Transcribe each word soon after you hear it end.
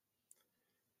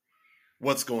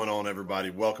What's going on,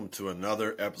 everybody? Welcome to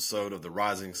another episode of the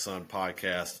Rising Sun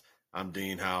Podcast. I'm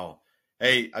Dean Howell.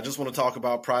 Hey, I just want to talk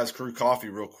about Prize Crew Coffee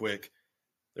real quick.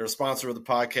 They're a sponsor of the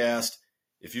podcast.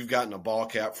 If you've gotten a ball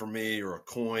cap from me or a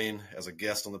coin as a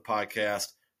guest on the podcast,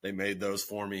 they made those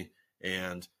for me.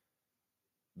 And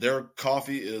their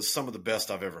coffee is some of the best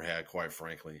I've ever had, quite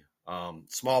frankly.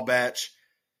 Small batch,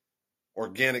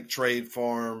 organic trade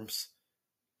farms,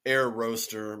 air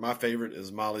roaster. My favorite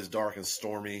is Molly's Dark and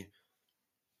Stormy.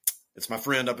 It's my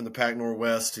friend up in the Pac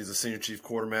Northwest. He's a senior chief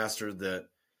quartermaster that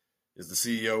is the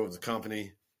CEO of the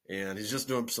company, and he's just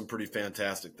doing some pretty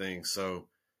fantastic things. So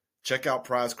check out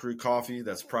Prize Crew Coffee.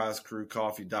 That's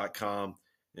prizecrewcoffee.com.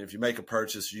 And if you make a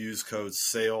purchase, use code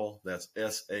SAIL, that's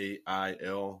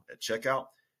SAIL, at checkout,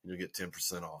 and you'll get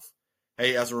 10% off.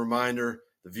 Hey, as a reminder,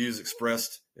 the views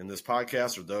expressed in this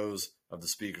podcast are those of the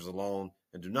speakers alone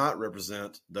and do not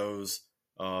represent those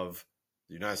of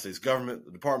the United States government,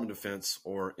 the Department of Defense,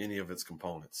 or any of its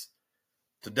components.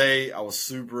 Today, I was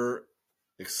super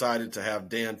excited to have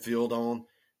Dan Field on.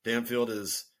 Dan Field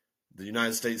is the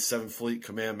United States 7th Fleet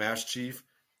Command Master Chief.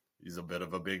 He's a bit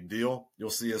of a big deal. You'll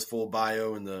see his full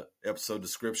bio in the episode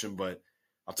description, but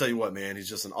I'll tell you what, man, he's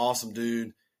just an awesome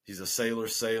dude. He's a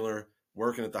sailor,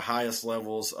 working at the highest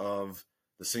levels of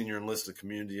the senior enlisted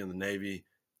community in the Navy,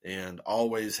 and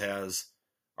always has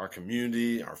our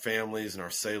community, our families, and our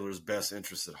sailors' best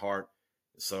interests at heart.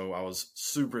 So I was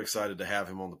super excited to have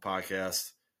him on the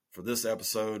podcast for this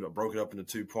episode. I broke it up into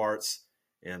 2 parts,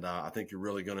 and I think you're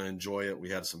really going to enjoy it. We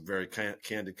had some very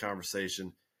candid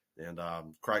conversation and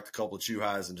cracked a couple of chew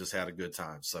highs and just had a good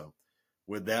time. So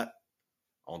with that,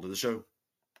 on to the show.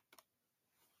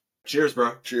 Cheers,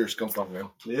 bro. Cheers. Come on, man.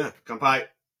 Yeah, come pipe.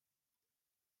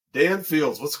 Dan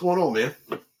Fields, what's going on, man?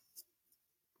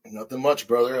 Nothing much,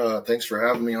 brother. Thanks for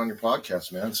having me on your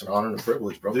podcast, man. It's an honor and a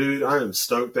privilege, bro. Dude, I am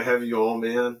stoked to have you on,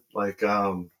 man. Like,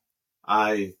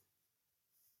 I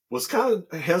was kind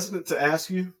of hesitant to ask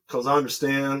you because I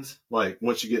understand, like,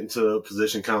 once you get into a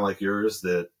position kind of like yours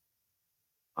that,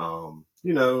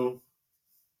 you know,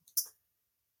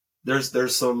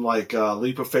 there's some, like,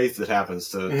 leap of faith that happens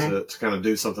to kind of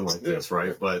do something like this,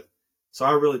 right? But, so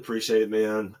I really appreciate it,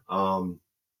 man.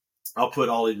 I'll put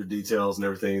all of your details and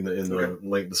everything in the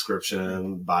link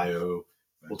description, bio.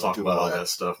 We'll talk about all that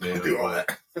stuff, man. Do all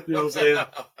that. You know what I'm saying?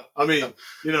 I mean,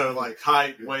 you know, like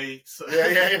height, weight.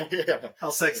 Yeah. How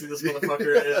sexy this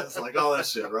motherfucker is. Like all that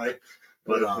shit, right?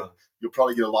 But you'll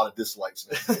probably get a lot of dislikes,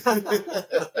 man.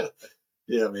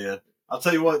 Yeah, man. I'll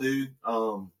tell you what, dude.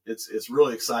 It's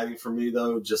really exciting for me,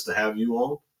 though, just to have you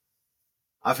on.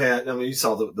 You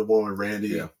saw the one with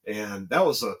Randy, and that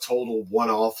was a total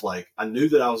one-off. Like, I knew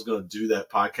that I was going to do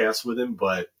that podcast with him,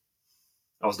 but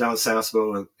I was down in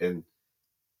Sasebo, and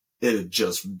it had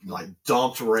just, like,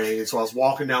 dumped rain. So I was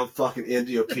walking down fucking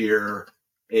India Pier,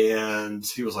 and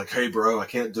he was like, hey, bro, I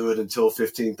can't do it until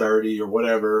 15:30 or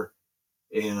whatever.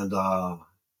 And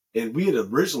we had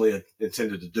originally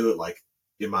intended to do it, like,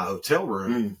 in my hotel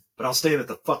room. But I was staying at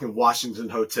the fucking Washington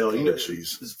Hotel. You know,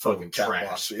 it's fucking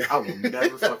trash. I will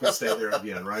never fucking stay there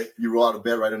again, right? You roll out of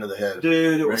bed right into the head.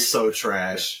 Dude, it was so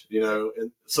trash, you know?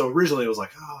 And so originally it was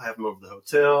like, oh, I'll have him over to the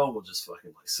hotel. We'll just fucking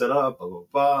like set up, blah, blah,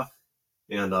 blah.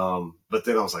 And, but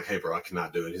then I was like, hey, bro, I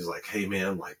cannot do it. He's like, hey,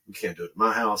 man, like, we can't do it at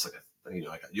my house. I got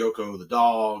Yoko, the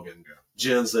dog, and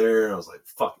Jen's there. And I was like,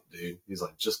 fuck it, dude. He's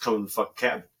like, just come in the fucking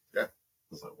cabin. I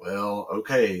was like, well,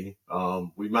 okay.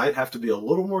 We might have to be a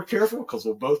little more careful because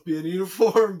we'll both be in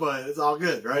uniform, but it's all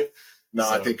good, right? No,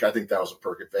 so, I think that was a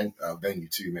perfect venue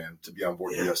too, man. To be on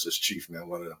board the USS Chief, man.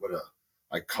 What a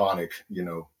iconic,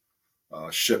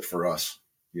 ship for us,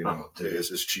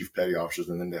 as chief petty officers,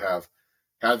 and then to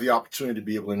have the opportunity to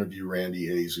be able to interview Randy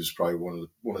Hayes, who's probably one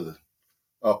of the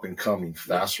up and coming,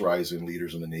 fast rising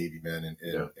leaders in the Navy, man,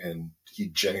 and he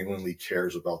genuinely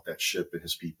cares about that ship and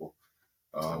his people.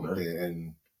 There's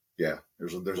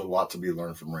a lot to be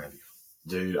learned from Randy.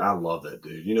 Dude, I love that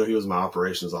dude. You know, he was my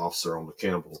operations officer on the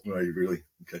Campbell. Oh, you really?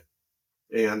 Okay.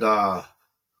 And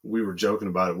we were joking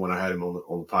about it when I had him on the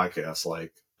podcast.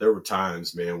 Like, there were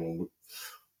times, man, when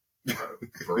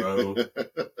bro,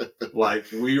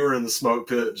 like we were in the smoke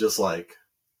pit, just like,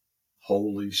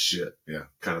 holy shit,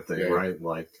 kind of thing, right?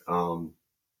 Like, and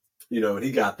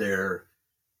he got there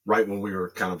right when we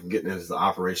were kind of getting into the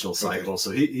operational cycle.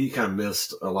 So he kind of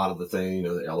missed a lot of the thing,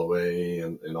 the LOA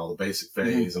and all the basic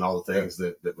phase and all the things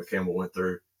that McCampbell went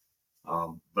through.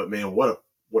 But man, what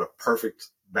a perfect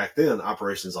back then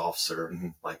operations officer.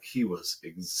 Like, he was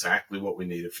exactly what we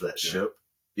needed for that ship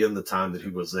in the time that he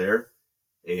was there.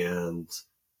 And,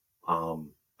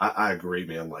 I agree,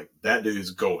 man. Like, that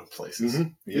dude's going places.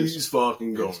 He's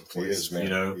fucking going places. He is,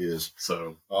 man. He is.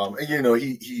 So, and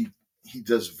he he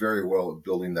does very well at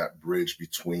building that bridge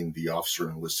between the officer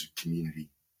and enlisted community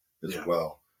as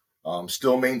well.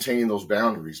 Still maintaining those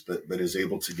boundaries, but is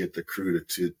able to get the crew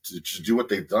to do what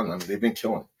they've done. I mean, they've been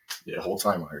killing it the whole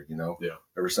time here,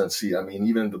 ever since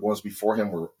even the ones before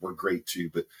him were great too.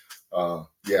 But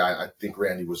I think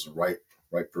Randy was the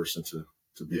right person to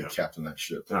be the captain of that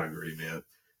ship. I agree, man.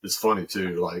 It's funny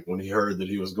too. Like when he heard that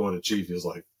he was going to chief, he was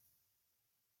like,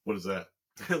 "What is that?"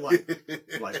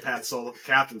 like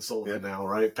Captain Sullivan now,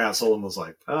 right? Pat Sullivan was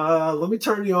like, let me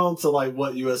turn you on to like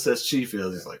what USS Chief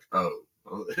is. He's like, oh.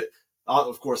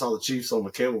 Of course, all the chiefs on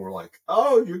the camel were like,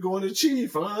 oh, you're going to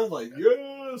chief, huh? Like,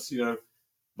 yes,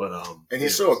 But and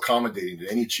he's so accommodating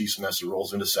to any chief's mess that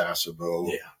rolls into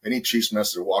Sasebo, any chief's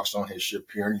mess that walks on his ship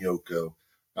here in Yoko.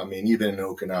 I mean, even in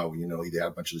Okinawa, they had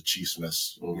a bunch of the chief's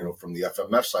mess, from the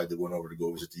FMF side that went over to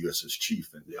go visit the USS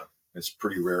Chief. And it's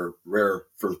pretty rare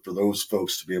for those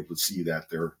folks to be able to see that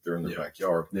they're in their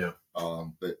backyard. Yeah.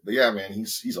 But yeah, man,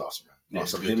 he's awesome, man.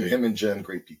 Awesome. Him and Jen,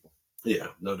 great people. Yeah,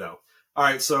 no doubt. All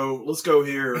right, so let's go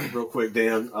here real quick,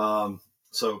 Dan.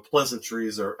 So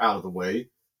pleasantries are out of the way.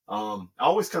 I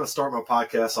always kind of start my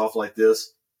podcast off like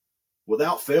this.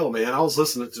 Without fail, man, I was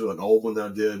listening to an old one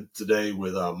that I did today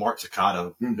with Mark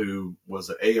Takata, who was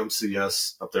at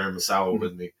AMCS up there in Misawa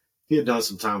with me. He had done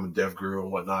some time with DevGuru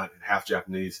and whatnot, and half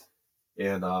Japanese.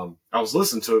 And I was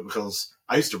listening to it because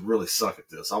I used to really suck at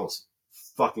this. I was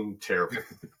fucking terrible.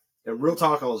 And real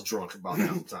talk, I was drunk about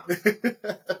half the time.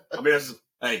 I mean,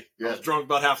 I was drunk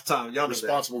about half the time. Y'all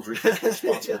responsible drinking.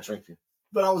 Drinking.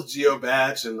 But I was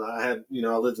geo-batch, and I had,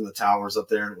 I lived in the towers up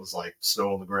there, and it was like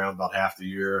snow on the ground about half the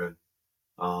year.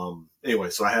 And anyway,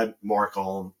 so I had Mark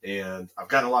on, and I've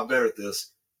gotten a lot better at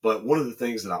this. But one of the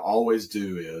things that I always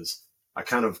do is I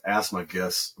kind of ask my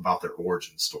guests about their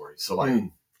origin story. So like,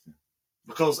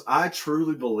 because I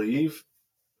truly believe,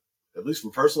 at least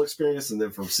from personal experience and then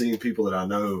from seeing people that I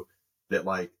know, that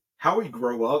like how we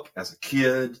grow up as a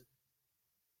kid,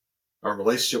 our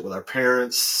relationship with our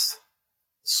parents,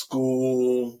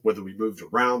 school, whether we moved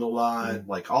around a lot,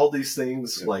 like all these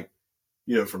things, like,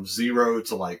 from 0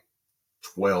 to like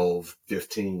 12,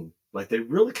 15, like they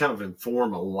really kind of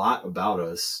inform a lot about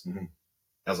us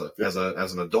as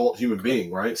an adult human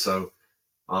being. Right. So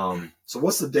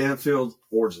what's the Danfield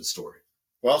origin story?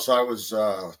 Well, so I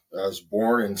was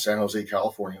born in San Jose,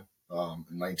 California, in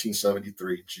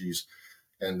 1973.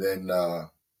 And then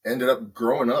ended up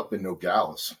growing up in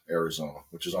Nogales, Arizona,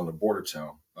 which is on the border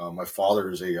town. My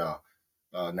father is a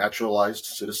naturalized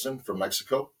citizen from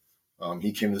Mexico.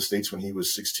 He came to the States when he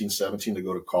was 16, 17 to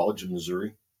go to college in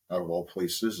Missouri, out of all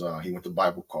places. He went to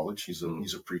Bible college. He's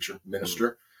a preacher,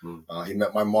 minister. He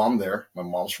met my mom there. My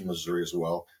mom's from Missouri as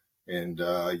well. And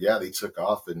they took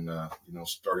off and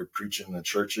started preaching in the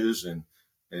churches, and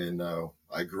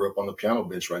I grew up on the piano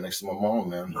bench right next to my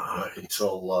mom, man, up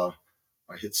until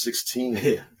I hit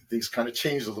 16. Things kind of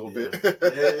changed a little bit,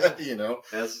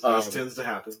 as tends to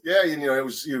happen. Yeah, it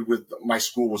was with my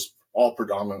school was all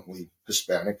predominantly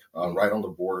Hispanic, right on the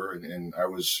border, and I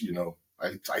was,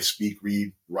 I speak,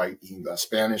 read, write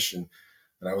Spanish, and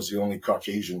I was the only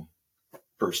Caucasian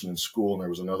person in school, and there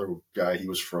was another guy. He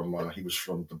was from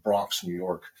the Bronx, New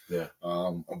York. Yeah,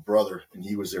 a brother, and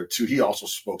he was there too. He also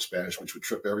spoke Spanish, which would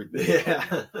trip everybody.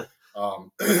 Yeah,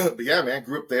 but yeah, man,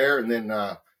 grew up there, and then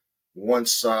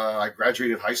once I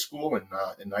graduated high school in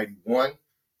 '91,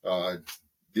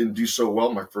 didn't do so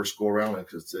well my first go around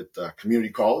because at community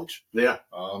college. Yeah,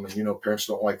 and parents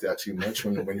don't like that too much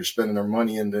when you're spending their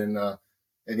money, and then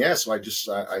so I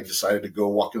decided to go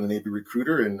walk in the Navy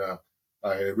recruiter, and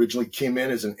I originally came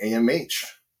in as an AMH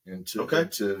into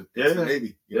the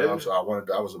Navy. So I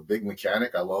was a big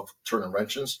mechanic. I love turning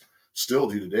wrenches, still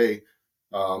do today,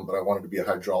 but I wanted to be a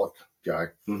hydraulic guy.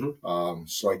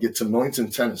 So I get to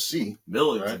Millington, Tennessee.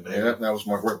 Millington, right? And that was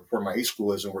where my A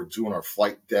school is, and we're doing our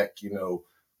flight deck,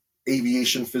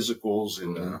 aviation physicals,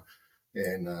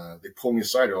 and they pull me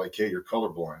aside. They're like, "Hey, you're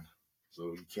colorblind.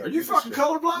 So you can't." Are you fucking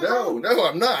colorblind? No,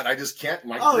 I'm not. I just can't.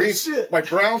 My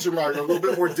browns are a little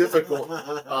bit more difficult.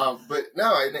 But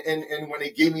no, and when they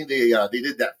gave me they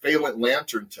did that Phalent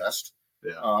lantern test.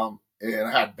 Yeah. And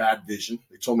I had bad vision.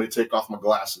 They told me to take off my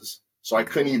glasses, so I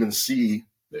couldn't even see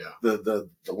the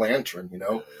lantern.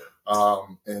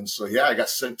 And so I got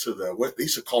sent to what they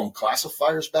used to call them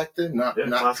classifiers back then. Not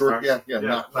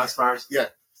classifiers. Yeah.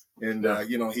 And,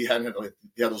 he had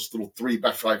those little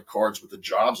 3x5 cards with the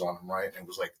jobs on them, right? And it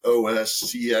was like OS,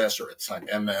 CS, or at the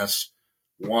time MS,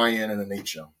 YN, and an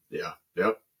HM. Yeah.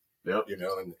 Yep.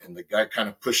 And the guy kind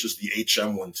of pushes the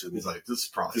HM one to me. He's like,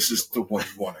 this is the one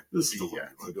you want to be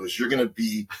at. He goes, you're going to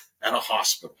be at a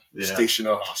hospital, stationed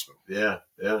at a hospital. Yeah.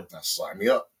 Now sign me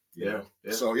up. know?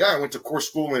 So I went to Corps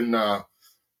school in,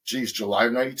 July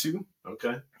of 92.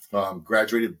 Okay.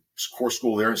 Graduated Corps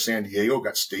school there in San Diego,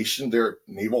 got stationed there at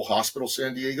Naval Hospital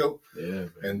San Diego. Yeah.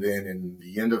 Man. And then in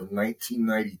the end of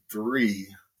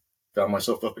 1993, found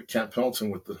myself up at Camp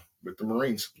Pendleton with the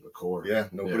Marines. The Corps. Yeah,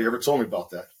 nobody ever told me about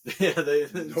that. Yeah, they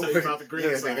didn't tell you about the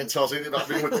green they didn't tell us anything about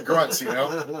being with the grunts, you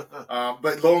know.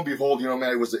 But lo and behold, you know,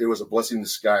 man, it was a blessing in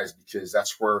disguise, because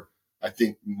that's where I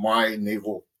think my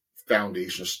naval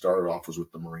foundation started off, was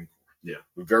with the Marine Corps.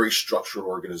 Yeah. A very structured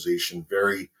organization,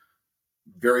 very,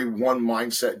 very one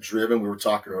mindset driven. We were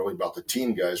talking earlier about the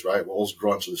team guys, right? Well, those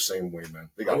grunts are the same way, man.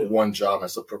 They got one job, and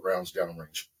that's to put rounds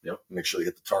downrange. Yep. Make sure they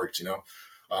hit the targets, you know.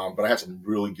 But I had some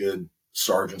really good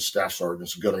sergeants, staff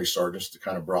sergeants, gunnery sergeants that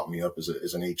kind of brought me up as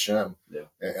an HM. Yeah.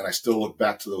 And I still look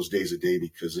back to those days a day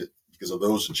because of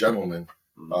those gentlemen.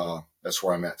 That's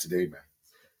where I'm at today, man.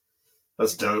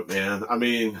 That's dope, man. I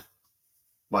mean,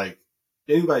 like,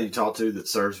 anybody you talk to that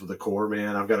serves with the Corps,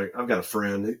 man, I've got a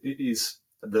friend. He's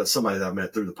somebody that I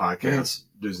met through the podcast.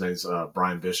 Dude's name's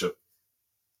Brian Bishop,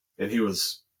 and he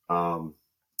was,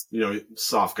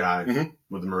 soft guy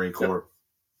with the Marine Corps,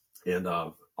 and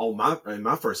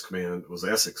my first command was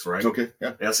Essex, right? Okay,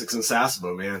 yeah, Essex and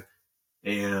Sasebo, man,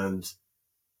 and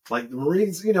like the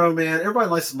Marines, you know, man, everybody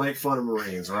likes to make fun of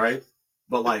Marines, right?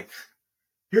 But like,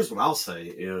 here's what I'll say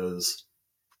is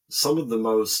some of the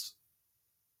most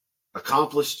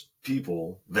accomplished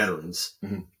people, veterans,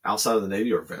 outside of the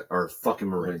Navy are fucking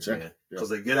Marines, man. Because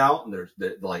they get out and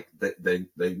they're like, they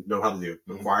know how to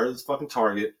acquire this fucking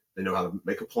target. They know how to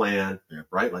make a plan,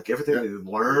 right? Like everything they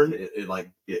learn,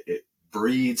 it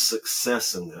breeds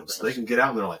success in them. So they can get out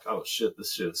and they're like, oh shit,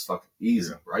 this shit is fucking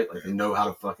easy, right? Like they know how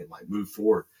to fucking like move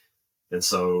forward. And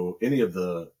so any of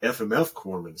the FMF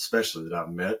corpsmen, especially that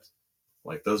I've met,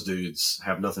 like those dudes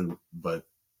have nothing but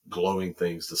glowing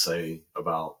things to say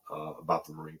about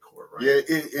the Marine Corps, right?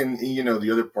 Yeah, and you know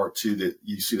the other part too, that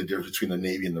you see the difference between the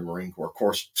Navy and the Marine Corps. Of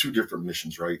course, two different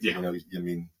missions, right? Yeah. You know, I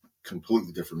mean,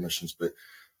 completely different missions, but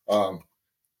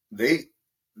they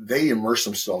immerse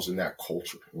themselves in that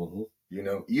culture. Mm-hmm. You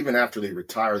know, even after they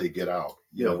retire, they get out.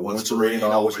 You know, once a Marine,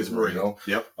 always a Marine. You know?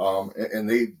 Yep. And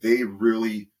they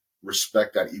really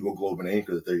respect that Eagle, Globe, and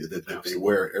Anchor that they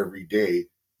wear every day,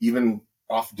 even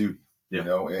off duty. You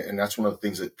know, and that's one of the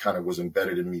things that kind of was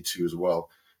embedded in me too as well.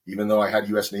 Even though I had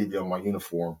U.S. Navy on my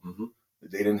uniform,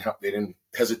 they didn't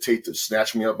hesitate to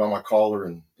snatch me up by my collar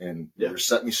and either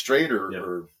set me straight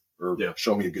or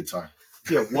show me a good time.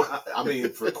 Yeah, I mean,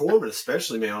 for corpsmen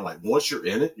especially, man, like once you're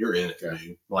in it,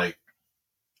 dude. Like,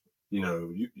 you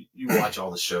know, you watch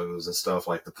all the shows and stuff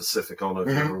like the Pacific. I don't know if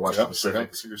you ever watched the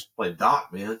Pacific. Like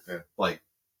Doc, man. Yeah. Like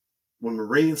when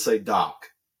Marines say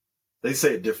Doc, they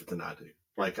say it different than I do.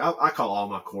 Like I call all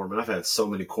my corpsmen. I've had so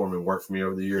many corpsmen work for me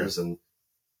over the years, and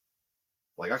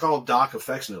like I call them Doc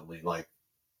affectionately, like,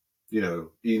 you know,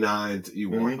 E9 to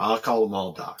E1. I'll call them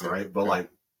all Doc, right? But like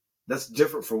that's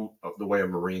different from the way a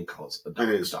Marine calls a Doc.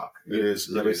 It is. Doc. It is.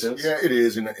 Does that make sense? Yeah, it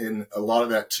is, and a lot of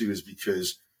that too is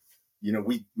because, you know,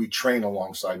 we train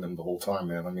alongside them the whole time,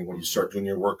 man. I mean, when you start doing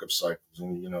your workup cycles,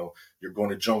 and you know, you're going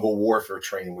to jungle warfare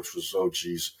training, which was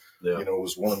you know, it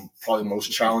was one of probably the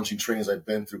most challenging trainings I've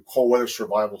been through. Cold weather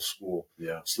survival school.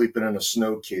 Yeah. Sleeping in a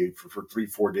snow cave for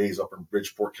 3-4 days up in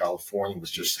Bridgeport, California was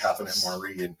just half an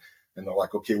MRE. And they're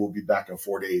like, okay, we'll be back in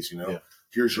 4 days. You know,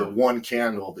 here's your one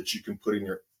candle that you can put in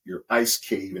your ice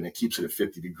cave and it keeps it at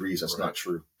 50 degrees. That's not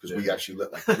true. Because we actually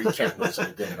lit like 3 candles in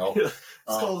a day. You know? It's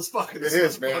cold as fuck. It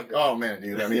is, man. Oh man,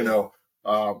 dude. I mean, you know,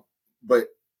 but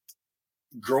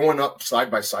growing up side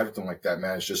by side with them like that,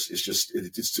 man,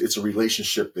 it's a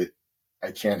relationship that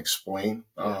I can't explain.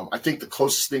 I think the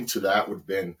closest thing to that would have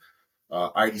been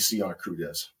IDC on a crew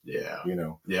des. Yeah. You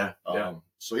know? Yeah.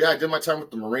 So I did my time with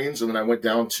the Marines, and then I went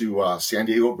down to San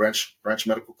Diego branch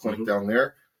medical clinic down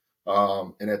there.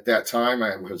 And at that time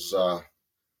I was a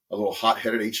little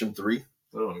hot-headed HM3.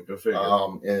 Oh, go figure.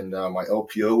 And my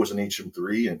LPO was an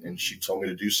HM3, and she told me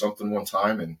to do something one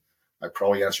time, and I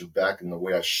probably answered back in the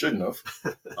way I shouldn't have.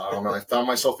 And I found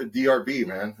myself at DRB,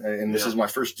 man. And this is my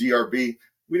first DRB.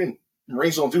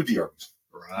 Marines don't do DRBs.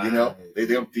 Right. You know, they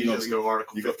don't. You just go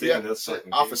Article 15. That's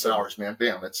office hours, man.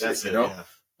 Bam. That's it. You know.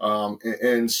 Yeah.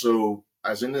 And so I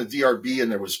was in the DRB,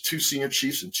 and there was 2 senior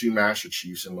chiefs and 2 master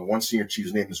chiefs, and the one senior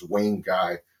chief's name is Wayne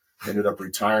Guy. Ended up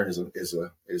retiring as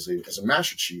a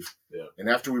master chief. Yeah. And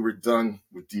after we were done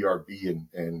with DRB,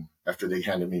 and after they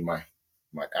handed me my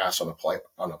ass on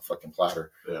a fucking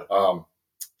platter,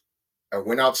 I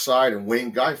went outside, and Wayne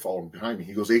Guy followed behind me.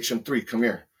 He goes, HM3, come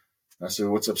here. I said,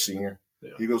 what's up, senior?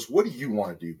 Yeah. He goes, what do you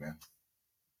want to do, man?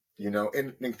 You know,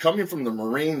 and coming from the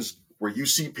Marines where you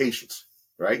see patients,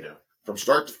 right? Yeah. From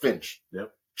start to finish.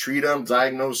 Yep. treat them,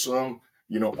 diagnose them,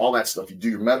 all that stuff. You do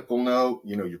your medical note,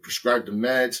 you prescribe the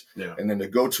meds, and then to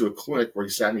go to a clinic where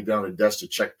he sat me down at a desk to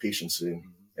check patients in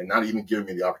and not even giving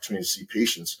me the opportunity to see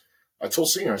patients. I told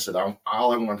Senior, I said,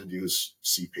 all I want to do is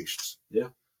see patients. Yeah.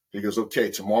 He goes,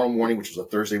 okay, tomorrow morning, which was a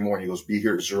Thursday morning, he goes, be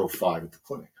here at 05 at the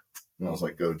clinic. And I was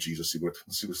like, oh, Jesus, see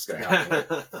what's going to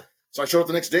happen. So I showed up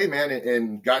the next day, man,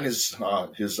 and got in his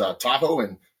Tahoe,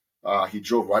 and he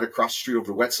drove right across the street over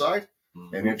the wet side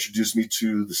and introduced me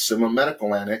to the SEMA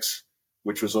Medical Annex,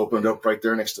 which was opened up right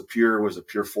there next to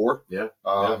Pier 4. Yeah.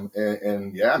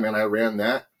 And yeah, man, I ran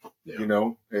that,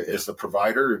 as the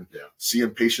provider and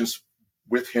seeing patients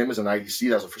with him as an IDC.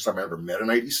 That was the first time I ever met an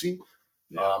IDC.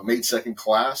 Made second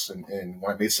class. And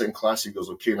when I made second class, he goes,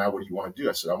 okay, now what do you want to do?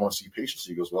 I said, I want to see patients.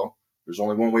 He goes, well, there's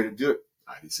only one way to do it.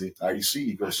 IDC.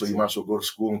 He goes, so you might as well go to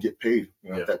school and get paid.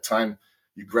 At that time,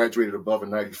 you graduated above a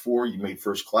 94, you made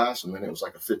first class, and then it was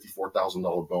like a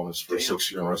 $54,000 bonus for a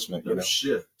 6-year enlistment.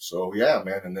 Shit. So yeah,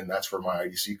 man, and then that's where my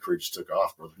IDC career just took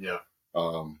off, brother. Yeah.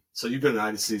 So you've been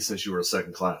an IDC since you were a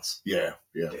second class. Yeah.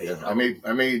 I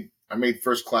made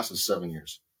first class in 7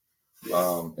 years.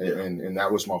 And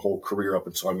that was my whole career up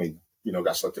until I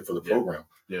got selected for the program.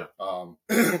 Yeah.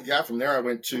 From there I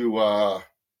went to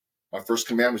my first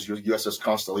command was USS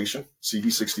Constellation,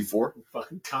 CV-64.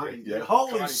 Fucking Connie. Yeah.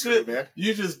 Holy Connie shit, man.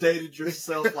 You just dated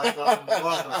yourself like a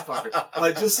motherfucker.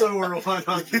 Like, just so we're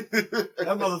 100. That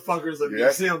motherfucker's a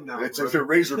museum now. It's a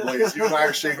razor blades. You and I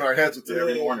are shaking our heads with it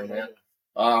every morning, man.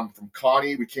 From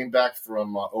Connie, we came back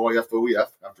from OEF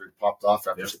after it popped off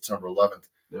after September 11th.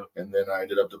 Yep. And then I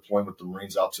ended up deploying with the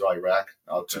Marines out to Iraq,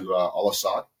 out to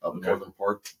Al-Assad, up in the northern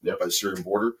part, by the Syrian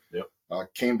border. Yep.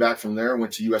 Came back from there,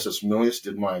 went to USS Milius,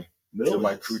 did my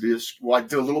crew disc. Well, I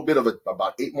did a little bit of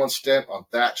about 8-month stint on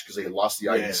Thatch because they had lost the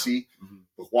IDC.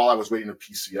 But while I was waiting to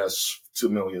PCS to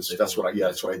Milius, that's what I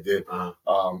did. And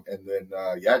then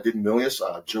I did Milius.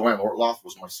 Joanne Ortloff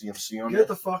was my CMC on Get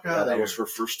the fuck out of there. That was her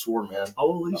first tour, man.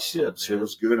 Holy shit, so it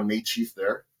was good. I made chief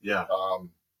there. Yeah.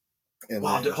 And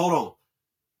wow, dude, hold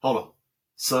on.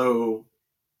 So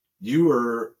you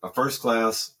were a first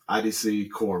class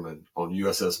IDC corpsman on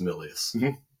USS Milius.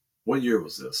 What year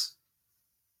was this?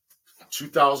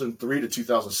 2003 to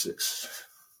 2006.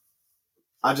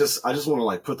 I just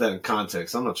want to put that in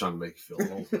context. I'm not trying to make you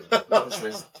feel old.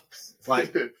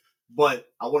 But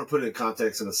I want to put it in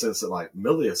context in the sense that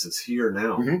Milius is here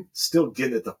now, still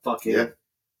getting it the fuck in.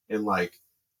 And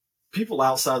people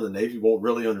outside the Navy won't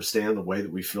really understand the way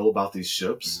that we feel about these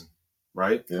ships,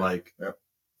 right?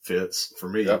 Fitz, for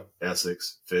me,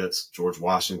 Essex, Fitz, George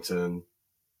Washington,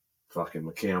 fucking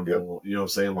McCampbell, you know what I'm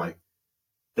saying?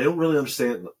 They don't really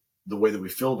understand the way that we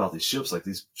feel about these ships.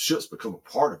 These ships become a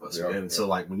part of us, man. And so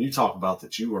when you talk about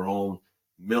that you were on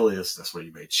Milius, that's where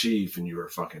you made chief and you were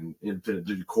fucking independent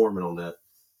duty corpsman on that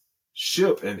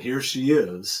ship. And here she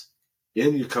is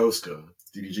in Yokosuka.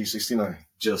 DDG 69.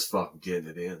 Just fucking getting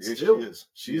it in. Yeah, still, she is.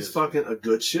 She's fucking a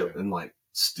good ship and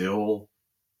still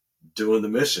doing the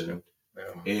mission.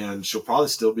 And she'll probably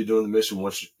still be doing the mission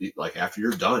once after you're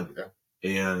done.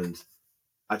 And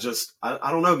I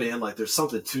don't know, man. There's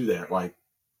something to that.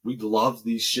 We love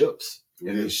these ships,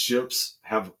 and these ships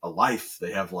have a life.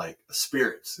 They have a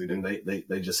spirit, and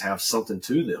they just have something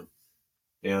to them.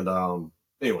 And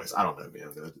anyways, I don't know, man.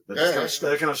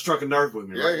 That kind of struck a nerve with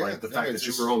me, right? The fact that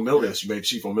you were on Milius, you made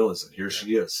chief on Milius, and here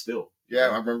she is still. Yeah,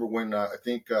 I remember when I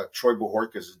think Troy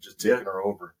Bohorquez had just taken her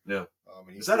over. Yeah.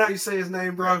 Is that how you say his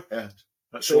name, bro? Yeah.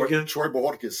 Troy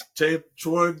Bohorquez.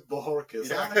 Troy Bohorquez.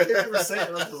 Yeah. I can't ever say it.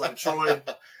 I'm just like Troy.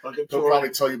 He'll probably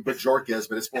tell you Bajorquez,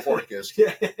 but it's Bohorquez.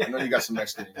 I know you got some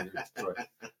next thing to do.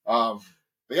 But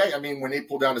yeah, when they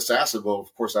pulled down to Sasebo,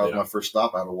 of course, that was my first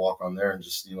stop. I had to walk on there and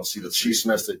just, see the chief's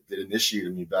mess that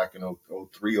initiated me back in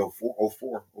 03,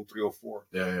 04.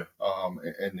 Yeah.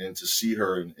 And then to see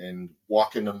her and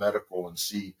walk into medical and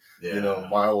see,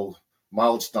 my old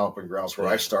stomping grounds where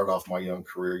I started off my young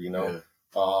career,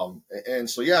 and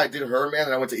so, I did her, man.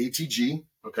 And I went to ATG,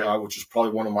 which was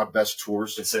probably one of my best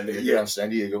tours. In San Diego? Yeah, in San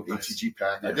Diego, nice. ATG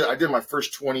pack. Yeah. I did my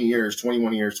first 20 years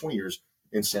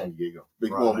in San Diego.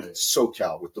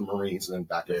 SoCal with the Marines and then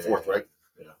back and forth, right?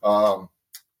 Yeah.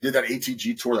 Did that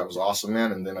ATG tour. That was awesome,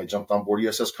 man. And then I jumped on board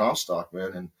USS Comstock,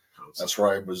 man. And that's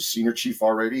where I was senior chief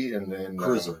already. And then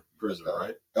Cruiser,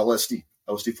 right? LSD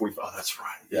 45. Oh, that's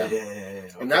right. Yeah.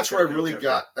 And that's where I really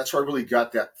got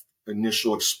that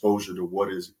initial exposure to what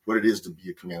it is to be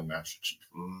a command master chief,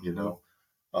 and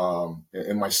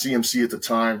my CMC at the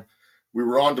time, we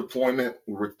were on deployment.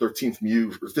 We were 13th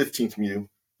MU or 15th MU.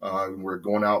 We were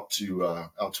going out to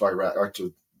Iraq, or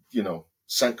to,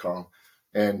 CENTCOM.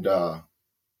 And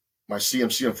my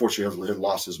CMC, unfortunately, had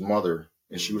lost his mother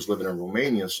and she was living in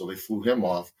Romania, so they flew him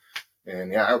off.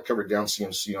 And yeah, I covered down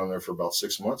CMC on there for about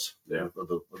 6 months. Yeah. Of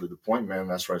the deployment, man.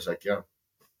 That's where I was like, yeah,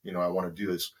 I want to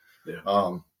do this.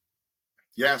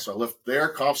 Yeah. So I left there,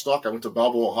 Comstock. I went to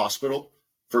Balboa Hospital,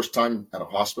 first time at a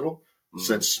hospital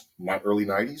since my early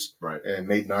 90s. Right. And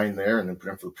made 9 there, and then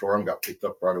put in for the program, got picked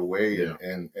up right away. Yeah.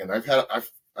 And I've had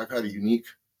a unique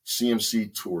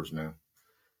CMC tours, man.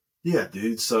 Yeah,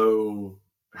 dude. So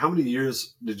how many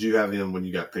years did you have in when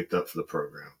you got picked up for the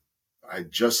program? I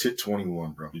just hit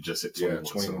 21, bro. You just hit 21.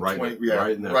 Yeah, 21. So right, 20,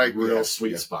 right in that real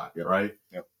sweet yeah, spot, yeah, right?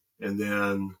 Yep. And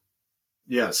then,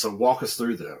 so walk us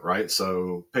through that, right?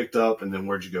 So picked up, and then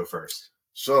where'd you go first?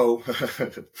 So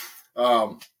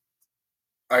I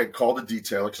had called a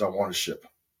detailer because I wanted a ship.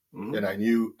 Mm-hmm. And I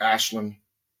knew Ashland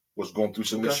was going through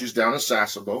some issues down in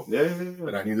Sasebo. Yeah.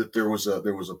 And I knew that there was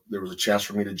a chance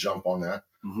for me to jump on that.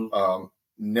 Mm-hmm.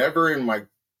 Never in my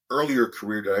earlier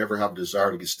career did I ever have a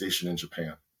desire to get stationed in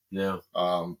Japan. Yeah.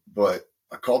 But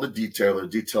I called the detailer.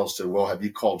 The detailer said, well, have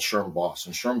you called Sherm Boss?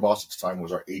 And Sherm Boss at the time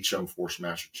was our HM Force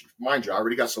Master Chief. Mind you, I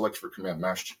already got selected for Command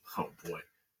Master Chief. Oh, boy.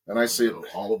 And I said,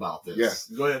 all about this.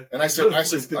 Yeah. Go ahead. And I said,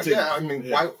 yeah, I mean,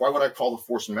 why would I call the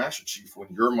Force Master Chief when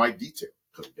you're my detail?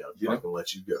 Because I'm going to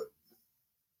let you go.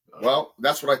 Well,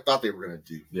 that's what I thought they were going to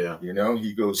do. Yeah.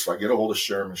 He goes, so I get a hold of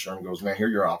Sherm, and Sherm goes, man, here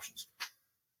are your options.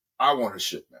 I wanted a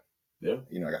ship, man.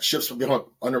 Yeah. I got ships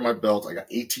under my belt. I got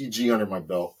ATG under my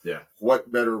belt. Yeah.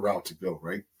 What better route to go,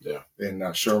 right? Yeah. And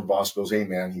Sherm Boss goes, hey,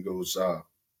 man, he goes,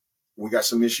 we got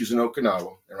some issues in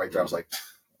Okinawa. And right there, I was like,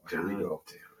 here we go.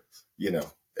 Damn it.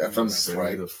 FMF,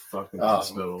 right? The fucking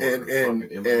hospital and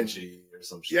MG or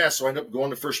some shit. Yeah, so I ended up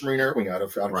going to 1st Marine Air Wing out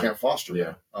of Camp Foster.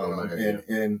 Yeah.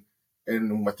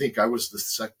 And I think I was the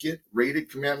 2nd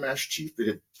rated Command Master Chief that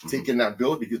had taken that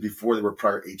build, because before they were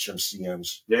prior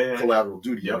HMCMs, collateral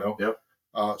duty, Yep.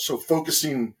 So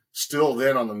focusing still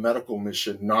then on the medical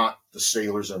mission, not the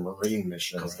sailors and Marine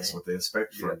mission. Because that's what they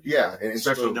expect from you. Yeah. And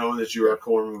especially knowing that you were a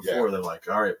corpsman before, they're like,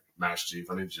 all right, Master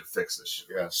Chief, I need you to fix this shit.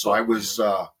 Yeah, so I was...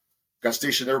 got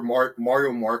stationed there.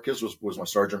 Mario Marquez was my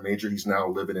sergeant major. He's now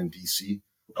living in D.C.,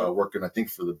 working, I think,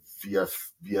 for the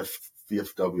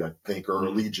VFW, I think, or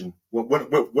Legion. What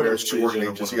those 2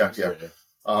 organizations? Yeah.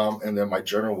 And then my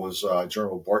general was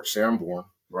General Bart Sanborn,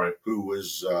 right? Who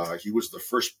was he was the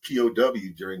first POW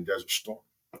during Desert Storm.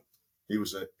 He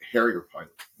was a Harrier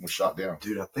pilot and was shot down.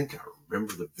 Dude, I think I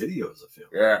remember the videos of him.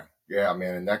 Yeah,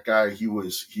 man. And that guy, he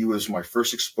was my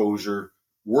first exposure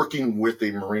working with a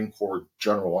Marine Corps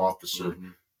general officer.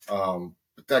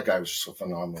 But that guy was just a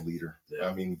phenomenal leader. Yeah.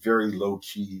 I mean, very low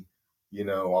key,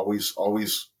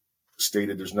 always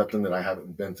stated there's nothing that I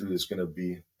haven't been through that's going to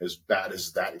be as bad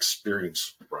as that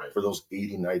experience for those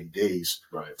 80, 90 days.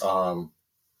 Right.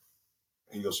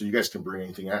 He goes, so you guys can bring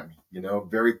anything at me,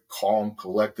 very calm,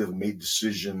 collective, made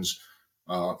decisions.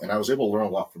 And I was able to learn a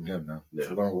lot from him, man. Yeah.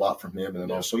 I learned a lot from him. And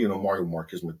then also, Mario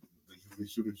Marquez,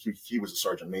 he was a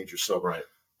sergeant major. So,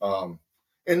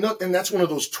 and that's one of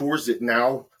those tours that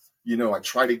now, I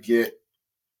try to get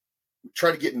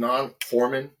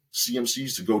non-corpsmen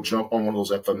CMCs to go jump on one of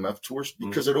those FMF tours,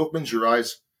 because it opens your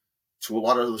eyes to a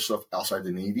lot of other stuff outside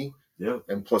the Navy. Yeah.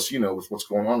 And plus, with what's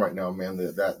going on right now, man,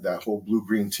 that whole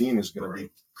blue-green team is going to be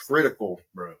critical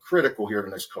here in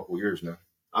the next couple of years, man.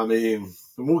 I mean,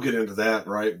 we'll get into that,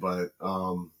 right? But,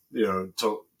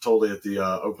 totally at the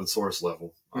open source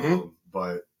level.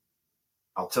 But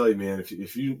I'll tell you, man,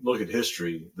 if you look at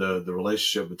history, the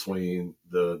relationship between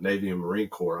the Navy and Marine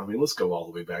Corps, I mean, let's go all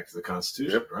the way back to the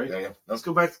Constitution, right? Yeah. Let's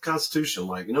go back to the Constitution.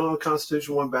 Like, the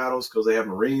Constitution won battles because they had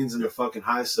Marines in the fucking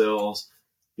high cells,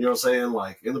 you know what I'm saying?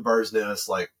 Like, in the bird's nest,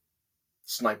 like,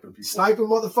 sniping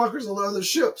motherfuckers on other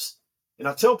ships. And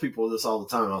I tell people this all the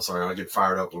time. I'm sorry, I get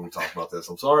fired up when we talk about this.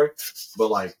 I'm sorry. But,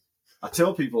 like, I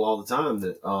tell people all the time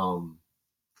that,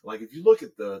 like, if you look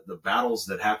at the battles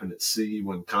that happened at sea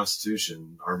when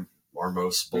Constitution, our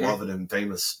most beloved and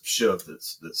famous ship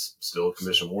that's still a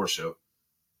commissioned warship,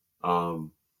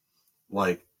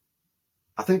 like,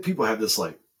 I think people have this,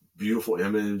 like, beautiful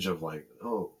image of, like,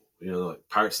 like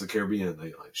Pirates of the Caribbean.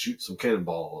 They, like, shoot some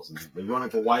cannonballs and they run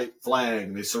up a white flag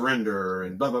and they surrender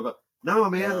and blah, blah, blah. No,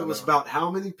 man, it was about how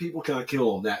many people can I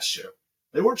kill on that ship.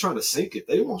 They weren't trying to sink it.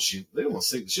 They didn't want to shoot. They didn't want to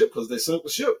sink the ship because they sunk the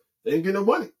ship. They didn't get no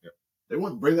money. Yeah. They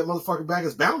want to bring that motherfucker back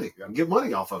as bounty and get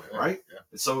money off of it, right? Yeah.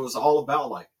 And so it was all about,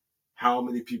 like, how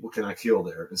many people can I kill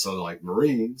there? And so, like,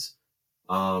 Marines,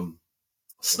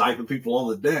 sniping people on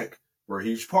the deck were a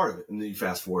huge part of it. And then you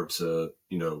fast forward to,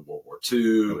 World War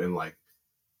II. And, like,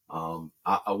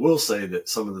 I will say that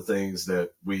some of the things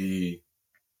that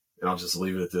and I'll just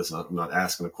leave it at this. I'm not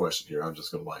asking a question here. I'm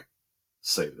just going to, like,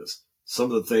 say this. some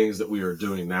of the things that we are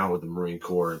doing now with the Marine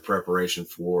Corps in preparation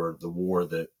for the war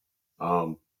that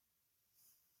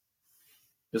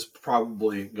is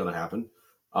probably going to happen,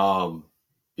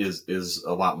 is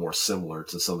a lot more similar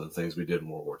to some of the things we did in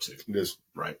World War II. It is.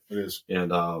 Right. It is.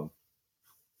 And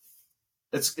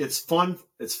it's fun.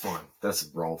 It's fun. That's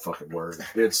the wrong fucking word.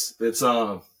 It is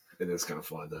kind of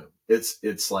fun though.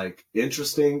 It's like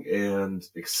interesting and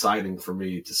exciting for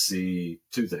me to see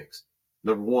two things.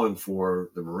 Number one,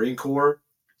 for the Marine Corps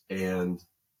and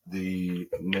the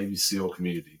Navy SEAL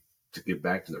community to get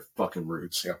back to their fucking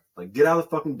roots. Yeah. Like, get out of the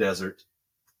fucking desert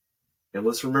and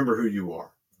let's remember who you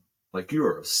are. Like,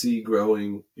 you're a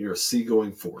seagoing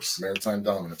force. Maritime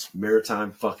dominance.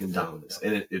 Maritime fucking dominance.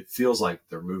 Yeah. And it feels like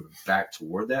they're moving back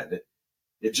toward that. And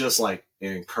it just like,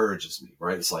 it encourages me,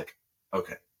 right? It's like,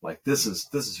 okay, like this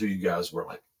is who you guys were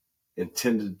like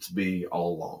intended to be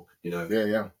all along, you know?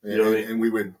 Yeah. You know what I mean? And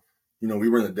we would, we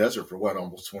were in the desert for what,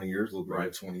 almost 20 years, a little bit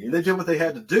over 20 years. They did what they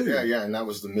had to do. Yeah. And that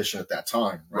was the mission at that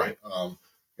time. Right.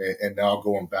 And now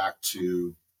going back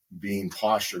to being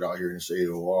postured out here in this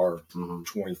AOR 24/7,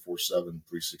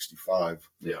 365.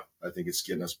 Yeah. I think it's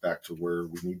getting us back to where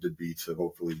we need to be to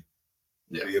hopefully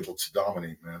be able to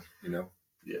dominate, man,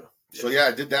 Yeah. So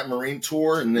I did that Marine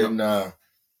tour, and then,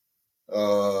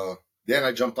 then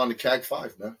I jumped on to CAG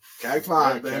 5, man. CAG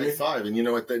 5, baby. CAG 5. And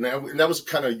and that was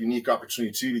kind of a unique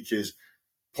opportunity too, because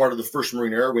part of the 1st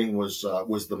Marine Air Wing was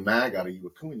the MAG out of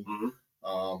Iwakuni.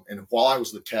 And while I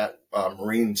was the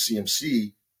Marine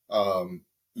CMC,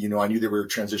 I knew they were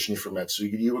transitioning from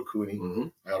Atsugi to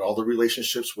Iwakuni. I had all the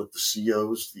relationships with the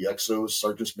COs, the XOs,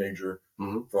 Sergeants Major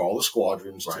for all the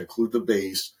squadrons to include the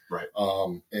base. Right.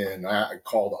 And I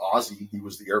called Ozzy. He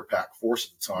was the Air Pac Force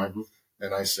at the time.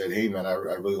 And I said, hey, man, I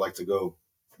really like to go,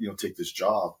 take this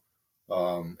job.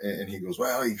 And he goes,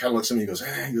 well, he kind of looks at me. He goes,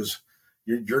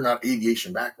 you're not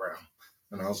aviation background.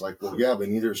 And I was like, well, yeah, but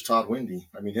neither is Todd Windy.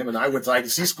 I mean, him and I went to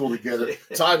IDC school together.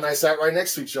 Todd and I sat right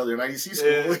next to each other in IDC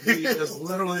school. Yeah, he is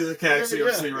literally the CAG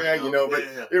CMC right now. But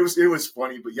it was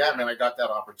funny. But yeah, man, I got that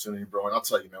opportunity, bro. And I'll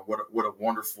tell you, man, what a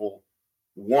wonderful,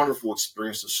 wonderful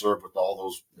experience to serve with all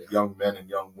those young men and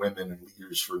young women and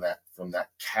leaders from that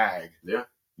CAG. Yeah.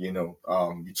 You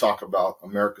talk about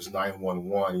America's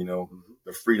 911,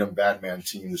 the Freedom Badman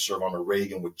team to serve on the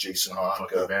Reagan with Jason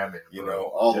Honka,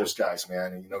 all those guys,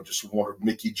 man. And, just wonder,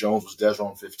 Mickey Jones was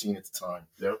Desron 15 at the time.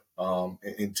 Yep.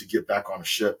 And to get back on a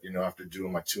ship, after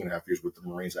doing my 2.5 years with the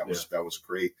Marines, that was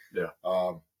great. Yeah.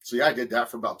 I did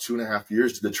that for about 2.5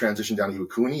 years, did the transition down to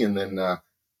Iwakuni, and then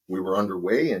we were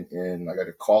underway, and I got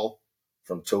a call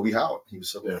from Toby Howard. He was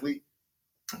Civil Fleet.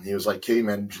 And he was like, hey,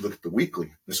 man, did you look at the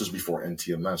weekly? This was before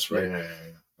NTMS, right? Yeah.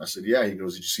 I said, yeah. He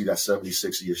goes, did you see that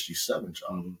 76 ESG-7 job?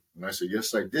 And I said,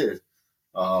 yes, I did.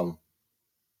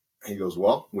 He goes,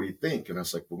 well, what do you think? And I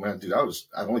was like, well, man, dude,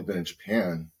 I've only been in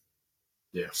Japan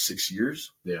 6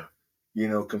 years. Yeah.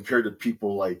 Compared to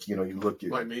people like, you look at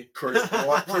like me,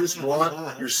 Curtis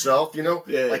Blunt, yourself,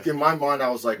 like in my mind, I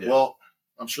was like, well,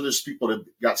 I'm sure there's people that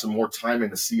got some more time in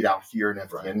the seat out here in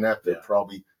FDNF that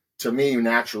probably, to me,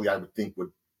 naturally, I would think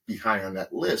would be high on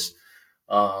that list.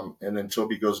 And then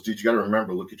Toby goes, dude, you got to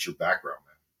remember, look at your background,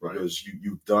 man. Right. Because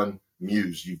you've done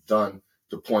MEWS, you've done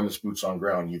deployments, boots on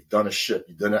ground, you've done a ship,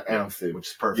 you've done an amphib, which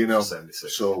is perfect for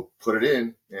 76. So put it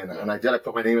in. And I did. I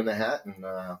put my name in the hat. And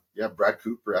Brad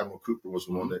Cooper, Admiral Cooper was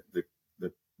the one that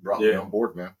brought me on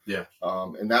board, man. Yeah.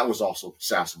 And that was also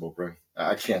Sasebo, Brent.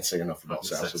 I can't say enough about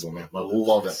Sasebo, man. I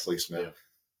love that place, man. Yeah.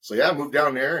 So I moved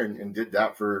down there and did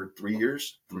that for 3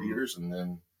 years, and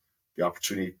then the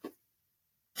opportunity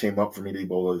came up for me to be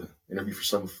able to interview for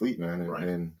 7th Fleet, man.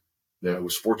 And I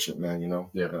was fortunate, man.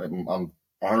 I'm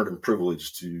honored and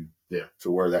privileged to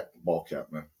wear that ball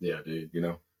cap, man. Yeah, dude.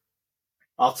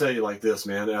 I'll tell you like this,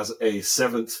 man. As a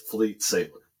 7th Fleet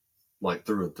sailor, like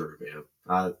through and through, man.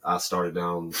 I started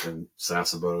down in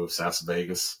Sasebo,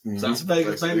 Sasavegas,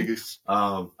 baby.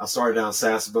 I started down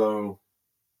Sasebo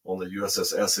on the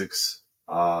USS Essex,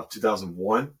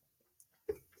 2001.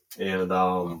 And,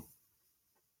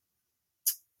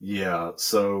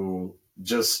 so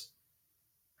just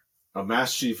a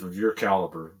Master Chief of your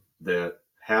caliber that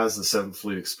has the 7th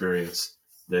Fleet experience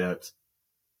that,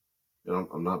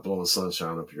 I'm not blowing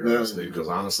sunshine up your ass, dude, because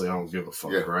honestly, I don't give a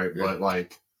fuck, right? Yeah. But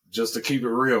like, just to keep it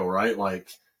real, right? Like,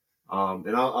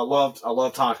 and I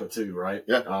love Taka too, right?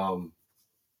 Yeah.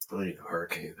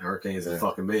 Hurricane's a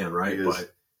fucking man, right?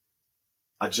 But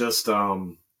I just,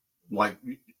 like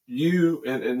you,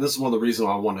 and this is one of the reasons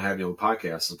why I want to have you on the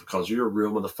podcast is because you're a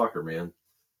real motherfucker, man.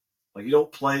 Like, you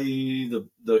don't play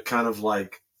the kind of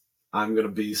like, I'm going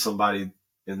to be somebody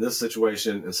in this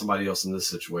situation and somebody else in this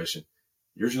situation.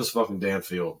 You're just fucking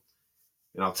Danfield.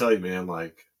 And I'll tell you, man,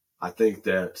 like, I think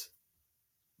that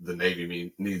the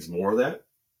Navy needs more of that,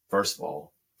 first of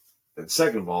all. And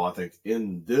second of all, I think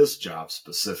in this job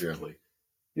specifically,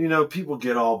 people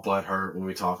get all butthurt when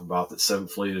we talk about that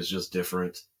 7th Fleet is just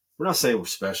different. We're not saying we're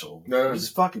special. No. It's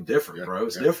fucking different, bro.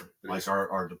 It's different. Like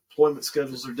our deployment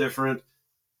schedules are different.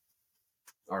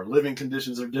 Our living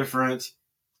conditions are different.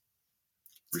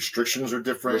 Restrictions are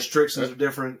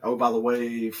different. Oh, by the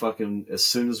way, fucking as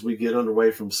soon as we get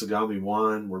underway from Sagami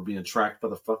 1, we're being tracked by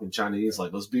the fucking Chinese.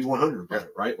 Like, let's be 100 about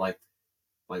it, right? Like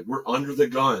we're under the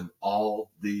gun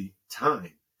all the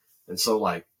time. And so,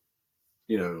 like,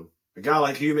 a guy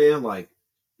like you, man, like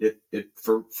it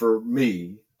for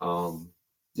me, I'm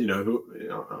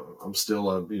still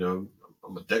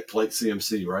I'm a deck plate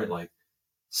CMC, right? Like,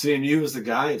 seeing you as the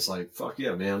guy, it's like, fuck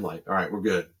yeah, man. Like, all right, we're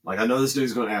good. Like, I know this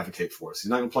dude's going to advocate for us. He's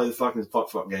not going to play the fucking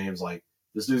fuck games. Like,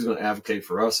 this dude's going to advocate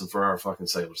for us and for our fucking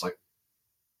sailors.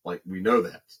 Like we know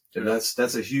that. And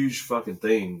that's a huge fucking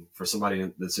thing for somebody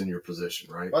that's in your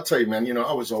position, right? I'll tell you, man,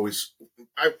 I was always,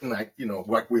 like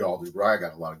we all do, right? I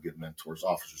got a lot of good mentors,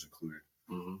 officers included.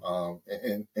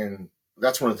 Mm-hmm. And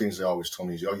that's one of the things they always told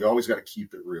me is, you always got to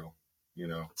keep it real.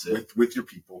 With your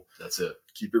people. That's it.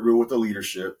 Keep it real with the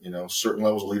leadership. Certain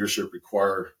levels of leadership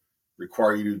require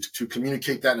you to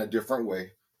communicate that in a different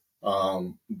way.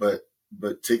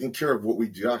 But taking care of what we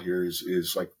do out here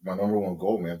is like my number one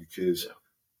goal, man, because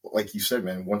like you said,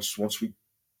 man, once we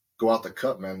go out the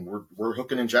cut, man, we're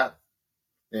hooking and jabbing.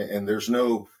 And there's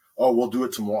no, we'll do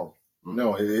it tomorrow. Mm-hmm.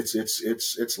 No,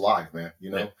 it's live, man.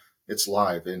 It's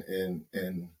live. And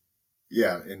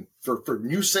yeah, and for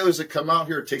new sailors that come out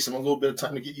here, it takes them a little bit of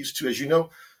time to get used to, as you know.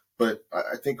 But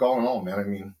I think all in all, man, I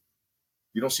mean,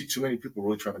 you don't see too many people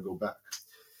really trying to go back.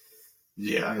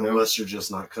 Yeah, unless you're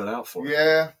just not cut out for it.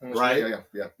 Yeah. Right?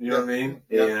 Yeah. You know what I mean?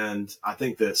 Yeah. And I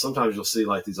think that sometimes you'll see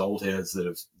like these old heads that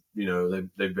have,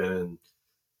 they've been in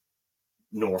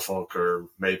Norfolk or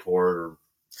Mayport or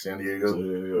San Diego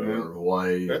or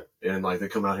Hawaii. Yeah. And like they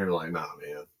come out here like, nah,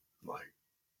 man, like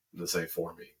this ain't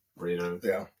for me.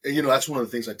 Yeah. And, that's one of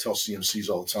the things I tell CMCs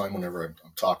all the time whenever I'm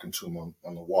talking to them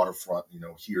on the waterfront,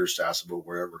 here, Sasebo,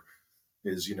 wherever,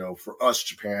 is, for us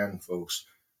Japan folks,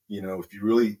 if you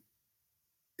really,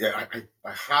 I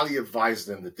highly advise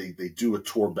them that they do a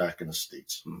tour back in the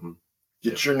States. Mm-hmm.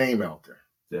 Get your name out there.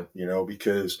 Yeah.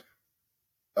 Because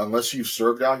unless you've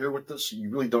served out here with us,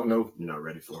 you really don't know you're not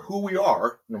ready for who we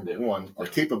are, number one, our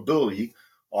capability,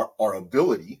 our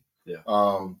ability.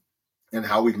 Yeah. And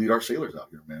how we lead our sailors out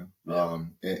here, man. Yeah.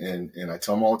 And I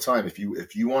tell them all the time, if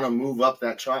you want to move up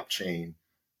that chop chain,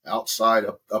 outside,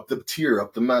 up the tier,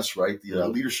 up the mess, right? The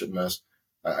leadership mess,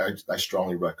 I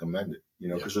strongly recommend it,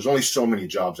 because there's only so many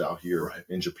jobs out here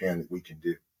in Japan that we can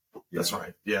do. That's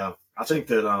right. Yeah. I think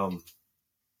that, I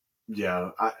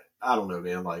don't know,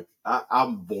 man. Like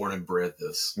I'm born and bred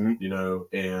this,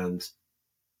 and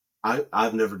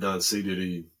I've never done sea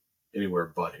duty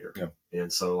anywhere but here. Yeah.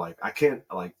 And so like, I can't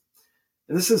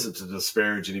and this isn't to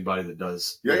disparage anybody that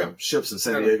does ships in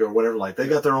San Diego or whatever. Like they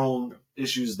got their own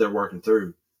issues they're working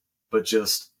through, but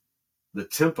just the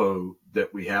tempo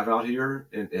that we have out here.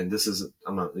 And this isn't,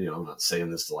 I'm not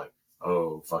saying this to like,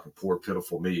 oh, fucking poor,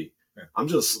 pitiful me. Yeah. I'm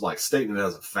just like stating it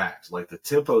as a fact. Like the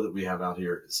tempo that we have out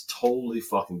here is totally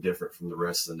fucking different from the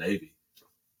rest of the Navy.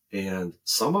 And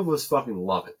some of us fucking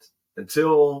love it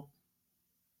until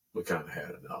we kind of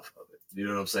had enough of it. You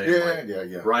know what I'm saying?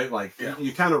 Yeah. Right? Like,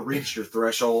 you kind of reach your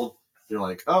threshold. You're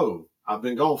like, oh, I've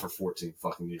been gone for 14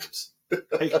 fucking years.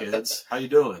 Hey, kids, how you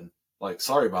doing? Like,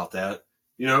 sorry about that.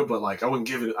 But like, I wouldn't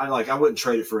give it, I wouldn't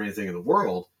trade it for anything in the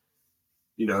world,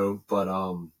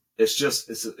 but, it's just,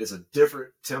 it's a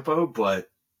different tempo, but,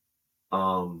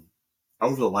 over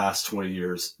the last 20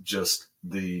 years, just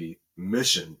the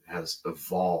mission has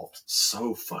evolved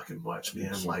so fucking much,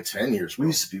 man. Like 10 years, we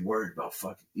used to be worried about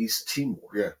fucking East Timor.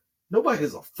 Yeah. Nobody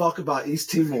gives a fuck about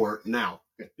East Timor now.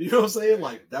 You know what I'm saying?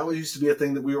 Like that used to be a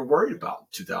thing that we were worried about in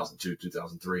 2002,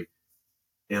 2003.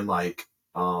 And like,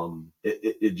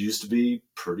 it used to be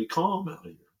pretty calm out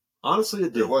here. Honestly,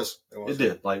 it did. It was. It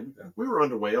did. Like we were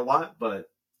underway a lot, but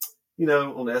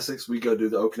on Essex, we go do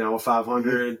the Okinawa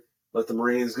 500, let the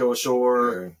Marines go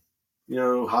ashore,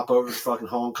 hop over to fucking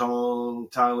Hong Kong,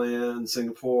 Thailand,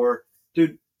 Singapore.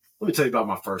 Dude, let me tell you about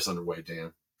my first underway,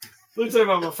 Dan. Let me tell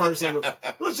you about my first underway.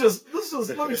 Let me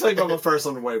tell you about my first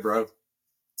underway, bro.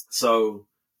 So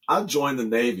I joined the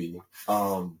Navy.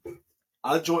 So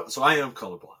I am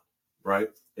colorblind, right?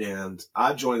 And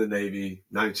I joined the Navy,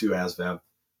 92 ASVAB.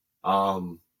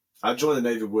 I joined the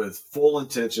Navy with full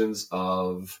intentions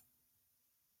of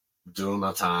doing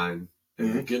my time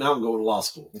and getting out and going to law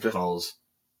school because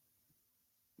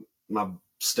my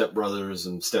stepbrothers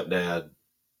and stepdad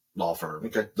law firm.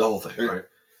 Okay. The whole thing, right?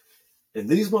 And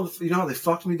these motherfuckers, you know how they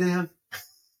fucked me, Dan?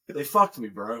 They fucked me,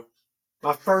 bro.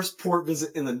 My first port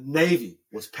visit in the Navy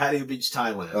was Patio Beach,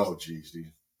 Thailand. Oh, geez,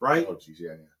 dude. Right? Oh, geez,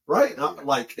 yeah. Right?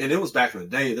 Yeah. And it was back in the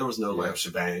day. There was no lamp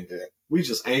shebang. Yeah. We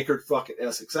just anchored fucking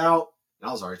Essex out. And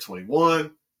I was already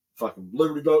 21. Fucking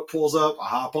Liberty boat pulls up. I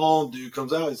hop on. Dude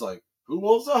comes out. He's like, who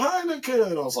wants a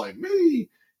Heineken? And I was like, me.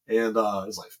 And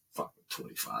it's like fucking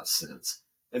 25 cents.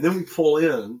 And then we pull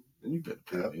in. And you've been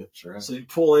to Patio. Sure. So you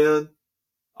pull in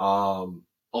on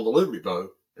the Liberty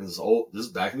boat. And this is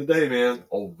back in the day, man.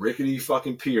 Old rickety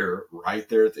fucking pier right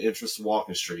there at the entrance to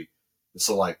Walking Street. And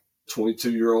so like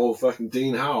 22-year-old fucking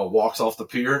Dean Howell walks off the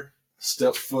pier,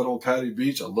 steps foot on Patio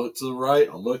Beach. I look to the right.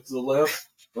 I look to the left.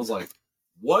 I was like,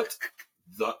 what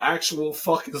the actual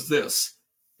fuck is this?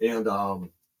 And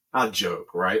I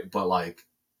joke, right? But like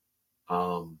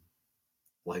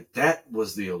that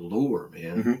was the allure,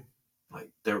 man. Mm-hmm. Like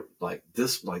they're like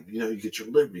this, like, you know, you get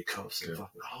your Liberty Coast and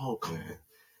fucking Hong Kong. Yeah.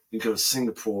 You go to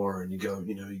Singapore and you go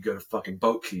to fucking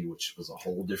Boat Key, which was a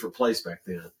whole different place back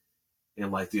then.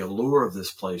 And like the allure of this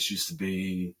place used to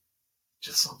be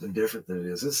just something different than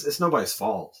it is. It's nobody's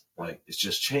fault. Like it's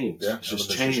just changed. Yeah, it's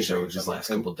just changed over these last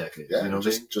couple of decades. Yeah, you know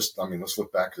I mean, let's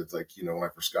look back at like, you know, when I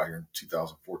first got here in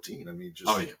 2014. I mean,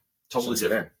 totally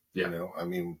different. You know, I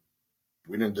mean,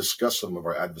 we didn't discuss some of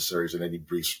our adversaries in any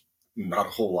briefs. Not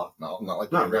a whole lot. Not like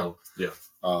that. Real. Yeah.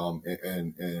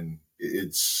 And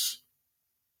it's.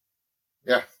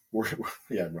 Yeah,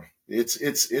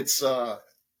 it's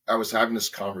I was having this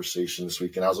conversation this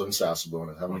week, and I was in Sasebo, and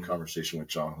I was having a conversation with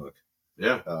John Hook.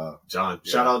 Yeah, John.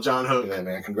 Yeah. Shout out John Hook. Yeah,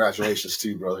 man. Congratulations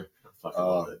too, brother.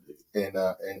 And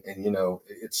you know,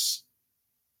 it's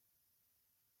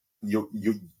you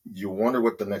wonder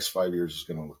what the next 5 years is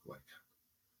going to look like.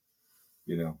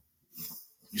 You know,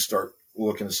 you start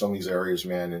looking at some of these areas,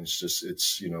 man, and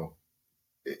it's you know,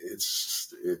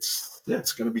 it's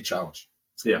going to be challenged.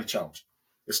 It's going to be challenged.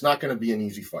 It's not going to be an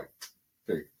easy fight.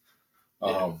 Okay.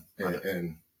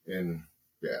 And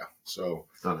yeah, so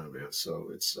I know, man. So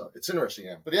it's interesting,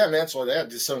 yeah. But yeah, man. So I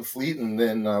did some fleet, and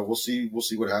then we'll see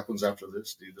what happens after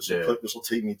this, dude. This will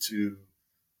take me to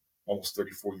almost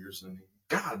 34 years in the Navy.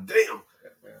 God damn.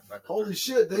 Yeah, man. Holy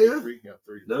shit, Dan. 30.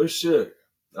 No shit.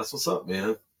 That's what's up,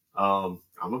 man. I'm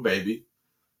a baby.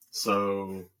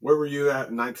 So where were you at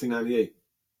in 1998?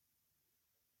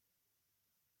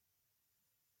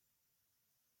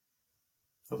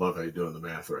 I love how you're doing the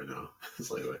math right now. It's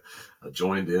like I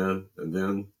joined in, and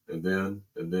then.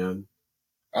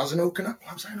 I was in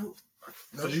Okinawa.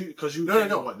 Because you.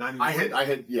 No. What, 91?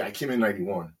 I came in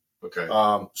 91. Okay.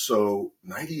 So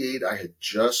 98, I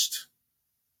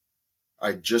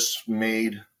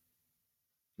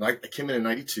came in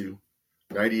 92.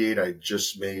 98,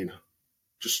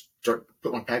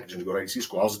 put my package in to go to IDC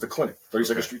school. I was at the clinic,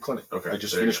 32nd Street Clinic. Okay. I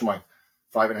just finished my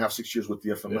 5.5, 6 years with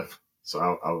the FMF. Yeah. So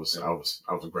I was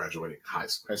graduating high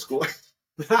school.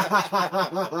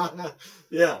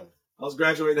 Yeah, I was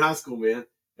graduating high school, man.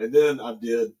 And then I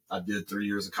did 3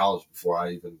 years of college before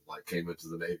I even like came into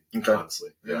the Navy. Okay.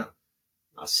 Honestly, yeah.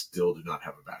 I still do not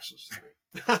have a bachelor's degree.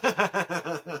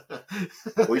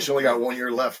 At least you only got 1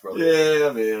 year left, brother.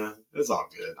 Yeah, man, it's all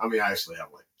good. I mean, I actually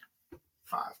have like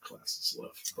 5 classes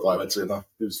left. 5, I'd say, though.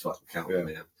 Who's fucking counting,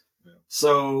 man? Yeah.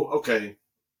 So okay,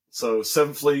 so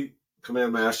 7th Fleet.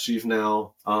 Command Master Chief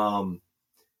now.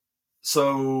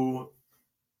 So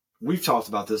we've talked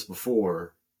about this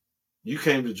before. You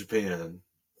came to Japan,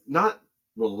 not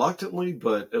reluctantly,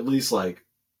 but at least like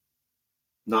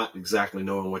not exactly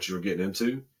knowing what you were getting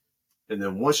into. And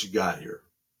then once you got here,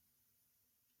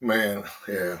 man,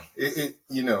 yeah,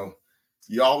 you know,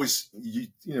 you always, you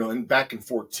know, and back in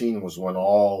 14 was when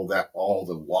all the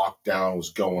lockdown was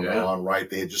going on, right?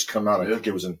 They had just come out. I think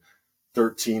it was in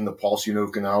 13, the policy in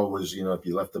Okinawa was, you know, if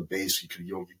you left the base, you could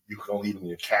only leave in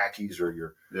your khakis or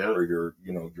your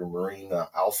Marine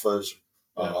Alphas,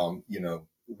 you know,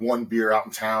 1 beer out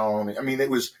in town. I mean, it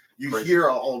was, hear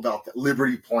all about the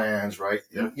Liberty plans, right?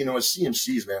 Yeah. And, you know, as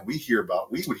CMCs, man, we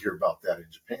would hear about that in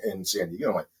Japan, in San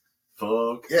Diego. I'm like,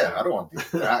 fuck. Yeah, I don't want to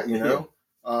do that, you know?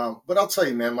 But I'll tell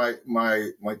you, man, my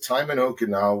time in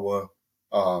Okinawa,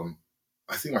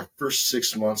 I think my first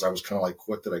 6 months, I was kind of like,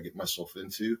 what did I get myself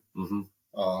into? Mm-hmm.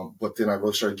 But then I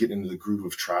really started getting into the groove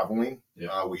of traveling.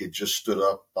 Yeah. We had just stood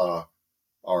up our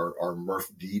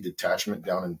MRF D detachment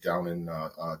down in Darwin,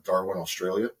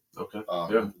 Australia. Okay.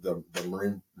 The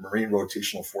Marine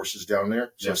rotational forces down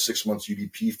there. So 6 months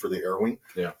UDP for the Air Wing.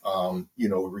 Yeah. You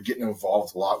know, we were getting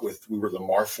involved a lot we were the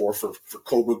MAR 4 for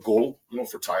Cobra Gold, you know,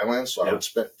 for Thailand. So I would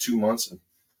spend 2 months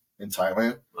in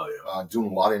Thailand. Oh yeah.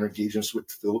 Doing a lot of engagements with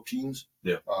the Philippines.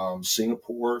 Yeah.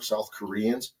 Singapore, South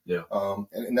Koreans. Yeah.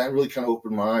 And that really kind of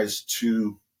opened my eyes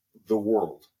to the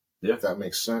world. Yeah. If that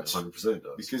makes sense. 100%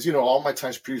 does. Because, all my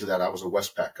times previous to that, I was a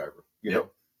Westpac guy. You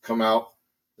know, come out.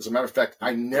 As a matter of fact,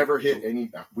 we never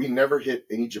hit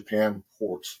any Japan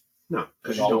ports. No,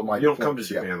 because you don't come to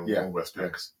Japan on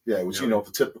Westpacs. Yeah, it was,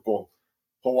 the typical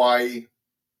Hawaii,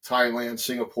 Thailand,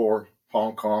 Singapore,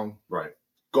 Hong Kong, right,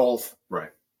 Gulf,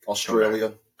 right,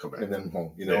 Australia, come back. And then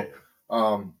home, Yeah.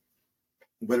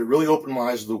 But it really opened my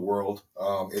eyes to the world.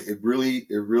 It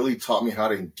really taught me how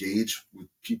to engage with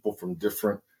people from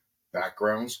different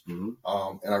backgrounds. Mm-hmm.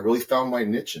 And I really found my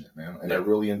niche in it, man. And I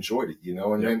really enjoyed it,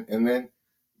 and then,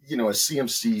 as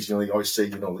CMCs, they always say,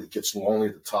 it gets lonely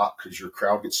at the top because your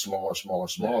crowd gets smaller,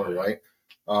 right?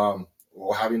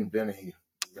 Well, having been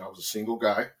I was a single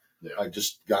guy. Yeah. I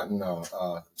just gotten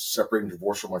separated and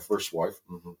divorced from my first wife.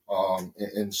 Mm-hmm.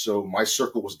 And so my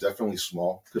circle was definitely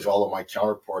small because all of my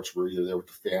counterparts were either there with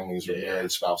the families or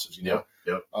married spouses, Yep.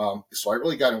 So I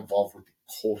really got involved with the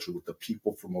culture, with the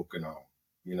people from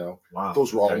Okinawa, Wow.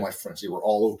 Those were all my friends. They were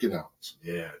all Okinawans.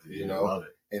 Yeah, dude, I love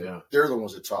it. And they're the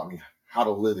ones that taught me how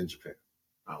to live in Japan.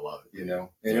 I love it.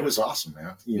 And it was awesome,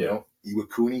 man.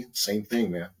 Iwakuni, same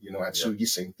thing, man. Atsugi,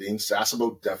 same thing.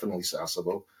 Sasebo, definitely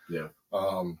Sasebo. Yeah.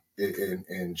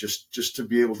 And just to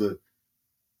be able to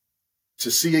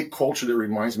see a culture that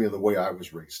reminds me of the way I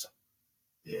was raised.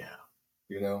 Yeah.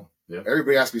 Yeah.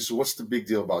 Everybody asks me, so what's the big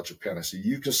deal about Japan? I say,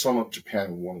 you can sum up Japan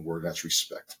in one word, that's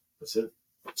respect. That's it.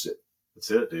 That's it. That's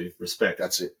it, dude. Respect.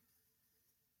 That's it.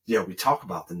 Yeah, we talk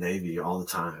about the Navy all the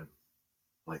time.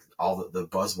 Like all the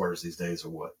buzzwords these days are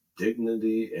what?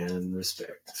 Dignity and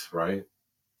respect, right?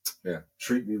 Yeah.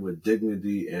 Treat me with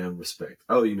dignity and respect.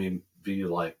 Oh, you mean be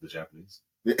like the Japanese?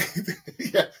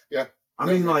 Yeah. I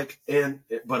mean,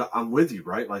 but I'm with you,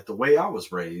 right? Like the way I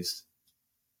was raised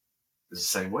is the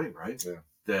same way, right? Yeah.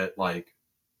 That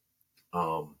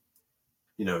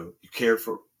you cared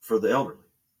for the elderly.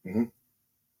 Mm-hmm.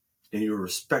 And you were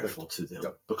respectful to them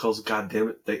because, God damn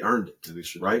it, they earned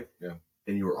it, right? Yeah.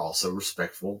 And you were also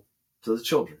respectful to the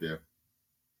children,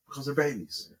 because they're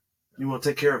babies. Yeah. You want to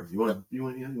take care of them. You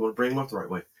want to bring them up the right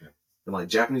way. Yeah. And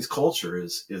Japanese culture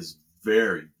is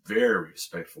very, very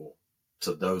respectful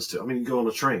to those two. I mean, you go on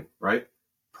a train, right?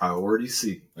 Priority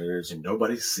seating, and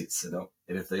nobody sits in it.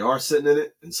 And if they are sitting in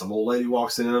it, and some old lady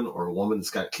walks in, or a woman that's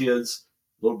got kids,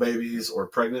 little babies, or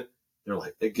pregnant,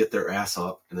 they get their ass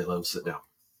up and they let them sit down.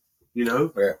 Yeah.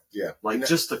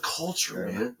 Just the culture,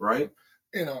 man, right?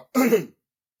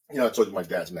 I told you my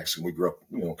dad's Mexican. We grew up,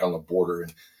 kind of on the border,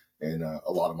 and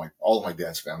all of my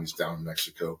dad's family's down in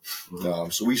Mexico. Mm-hmm.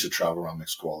 So we used to travel around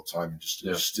Mexico all the time, and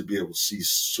just to be able to see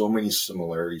so many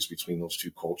similarities between those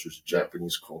two cultures, the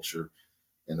Japanese culture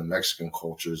and the Mexican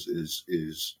cultures,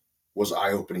 was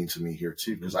eye opening to me here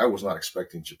too, because I was not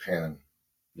expecting Japan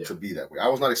to be that way. I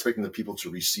was not expecting the people to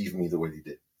receive me the way they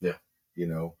did. Yeah.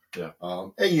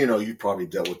 And you probably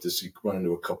dealt with this. You run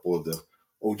into a couple of the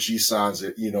Oji-sans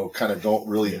that, kind of don't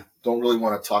really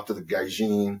want to talk to the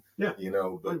gaijin, but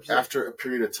 100%. After a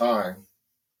period of time,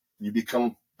 you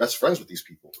become best friends with these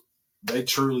people. They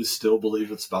truly still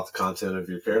believe it's about the content of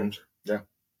your character. Yeah.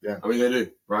 I mean, they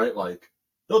do, right?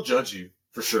 They'll judge you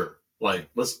for sure.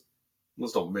 Let's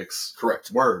don't mix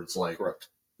words. Correct.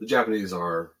 The Japanese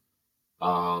are,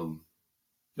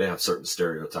 they have certain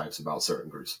stereotypes about certain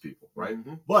groups of people, right?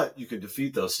 Mm-hmm. But you can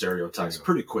defeat those stereotypes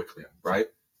pretty quickly, right?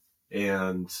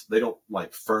 And they don't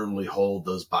firmly hold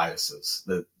those biases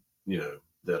that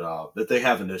they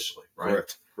have initially,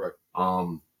 right? Correct.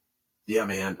 Yeah,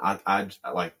 man.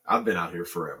 I've been out here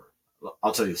forever.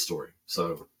 I'll tell you a story.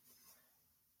 So,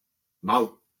 my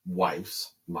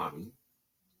wife's mommy,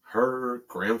 her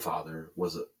grandfather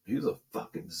was a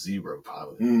fucking zero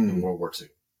pilot in World War II.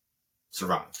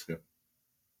 Survived. Yeah.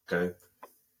 Okay.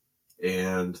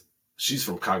 And she's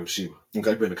from Kagoshima. Okay.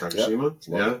 You've been to Kagoshima?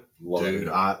 Yeah. Dude,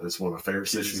 it's one of my favorite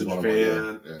cities in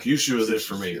Japan. Kyushu is it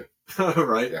for me.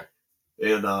 Right?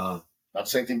 Yeah. And, not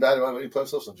saying anything bad about any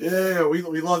place else in Japan. Yeah,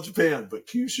 we love Japan, but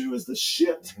Kyushu is the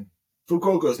shit. Mm-hmm.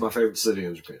 Fukuoka is my favorite city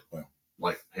in Japan.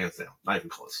 Wow. Hands down. Not even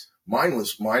close. Mine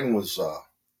was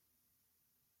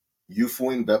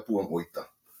Yufuin, Beppu, and Oita.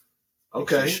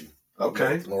 Okay. Kyushu.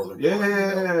 Okay. Northern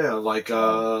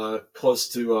part, close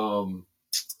to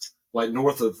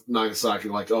north of Nagasaki,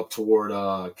 up toward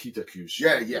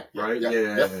Kitakyushu. Yeah. Right?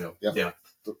 Yeah. Yeah,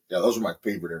 those are my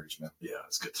favorite areas, man. Yeah,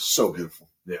 it's good. So beautiful.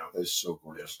 Yeah. It's so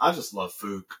gorgeous. I just love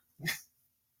Fuku.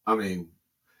 I mean,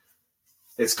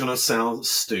 it's gonna sound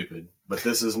stupid, but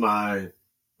this is my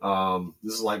my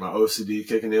OCD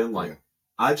kicking in.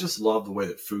 I just love the way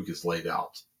that Fuku is laid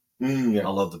out. I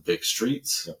love the big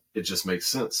streets. Yeah. It just makes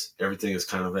sense. Everything is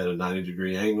kind of at a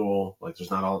 90-degree angle. Like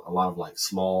there's not a lot of like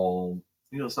small,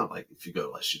 it's not like if you go to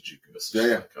like Shinjuku, it's just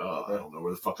like, I don't know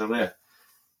where the fuck I'm at.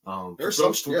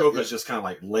 Fukuoka is just kind of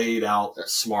like laid out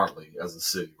smartly as a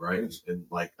city, right? And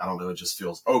like, I don't know, it just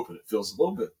feels open. It feels a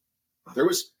little bit.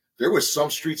 There was some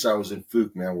streets I was in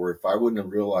Fuke, man, where if I wouldn't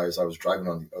have realized I was driving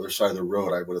on the other side of the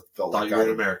road, I would have felt like you were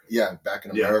in America. Yeah, back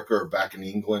in America or back in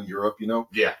England, Europe,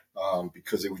 Yeah.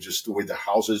 Because it was just the way the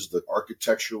houses, the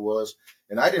architecture was.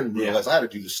 And I didn't realize I had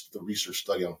to do the research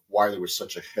study on why there was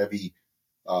such a heavy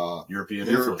European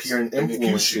influence in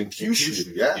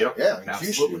Kyushu. In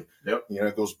Absolutely. Kyushu. Yep.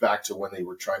 It goes back to when they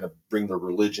were trying to bring their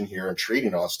religion here and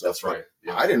trading all stuff. That's right.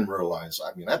 Yeah. I didn't realize.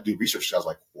 I mean, I do research. I was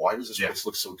like, why does this place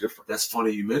look so different? That's funny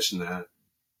you mentioned that.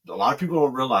 A lot of people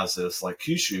don't realize this. Like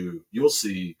Kyushu, you'll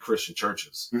see Christian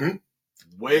churches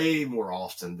way more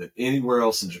often than anywhere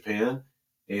else in Japan.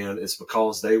 And it's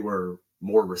because they were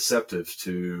more receptive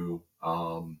to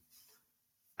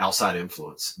outside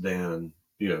influence than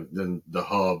the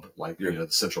hub, like, the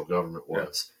central government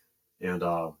was. Yeah. And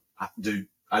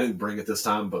I didn't bring it this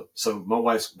time, but so my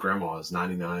wife's grandma is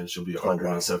 99. She'll be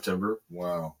 100 in September.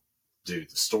 Wow. Dude,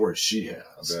 the story she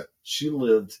has. I bet. She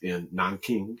lived in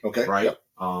Nanking, right?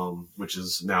 Yep. Which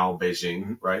is now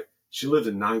Beijing, right? She lived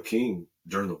in Nanking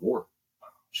during the war.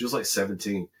 She was like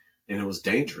 17, and it was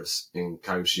dangerous in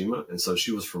Kagoshima. And so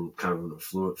she was from kind of an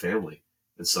affluent family.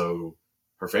 And so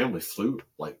her family flew,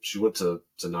 like she went to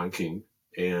Nanking,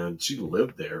 and she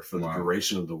lived there for the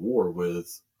duration of the war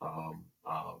with,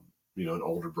 an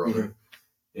older brother.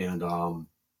 And,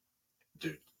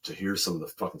 dude, to hear some of the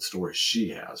fucking stories she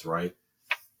has, right?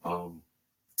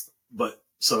 But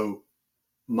so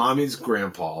mommy's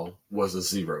grandpa was a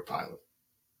Zero pilot.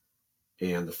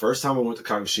 And the first time I went to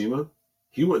Kagoshima,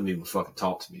 he wouldn't even fucking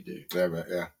talk to me, dude. Yeah, man,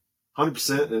 yeah.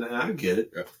 100%, and I get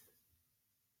it. Yeah.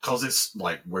 Cause it's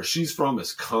like where she's from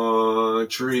is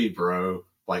country, bro.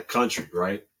 Like country,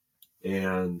 right?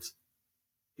 And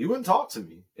he wouldn't talk to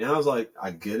me. And I was like,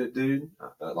 I get it, dude.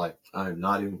 I'm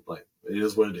not even like, it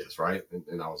is what it is, right?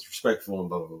 And I was respectful and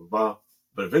blah, blah, blah, blah.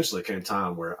 But eventually came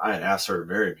time where I had asked her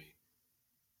to marry me.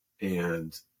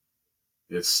 And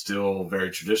it's still very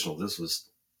traditional. This was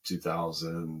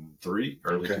 2003,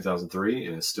 early 2003.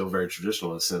 And it's still very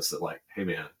traditional in the sense that like, hey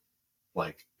man,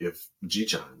 like if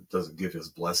Ji-chan doesn't give his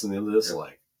blessing into this,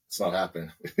 like, it's not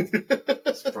happening.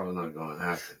 It's probably not going to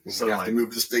happen. So have to move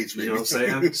to the States, maybe. You know what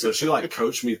I'm saying? So she like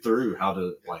coached me through how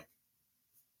to like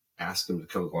ask him to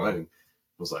come to the wedding.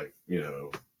 It was like,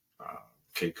 Keikon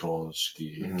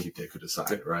shiki kite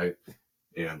kudasai, right?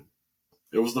 And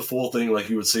it was the full thing like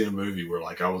you would see in a movie where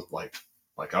like I was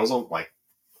on like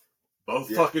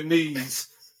both fucking knees.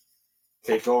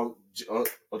 Keikon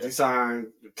otisai,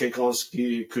 Keikon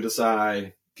shiki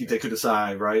kudasai, kite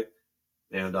kudasai, right?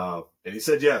 And he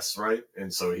said yes, right?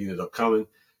 And so he ended up coming.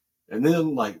 And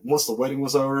then, like, once the wedding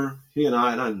was over, he and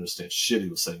I didn't understand shit he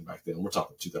was saying back then. We're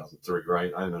talking 2003,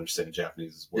 right? I didn't understand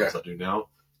Japanese as well as I do now.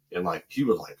 And, like, he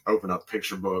would, like, open up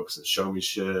picture books and show me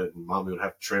shit, and mommy would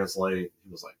have to translate.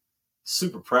 He was, like,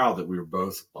 super proud that we were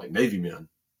both, like, Navy men.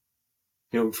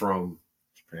 Him from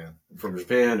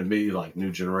Japan, and me, like,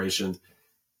 new generation.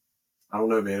 I don't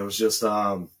know, man. It was just...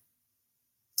 it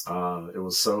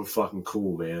was so fucking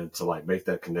cool, man, to like make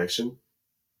that connection.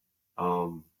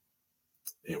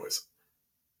 Anyways,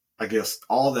 I guess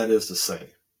all that is to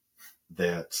say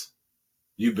that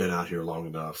you've been out here long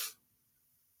enough,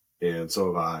 and so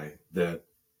have I, that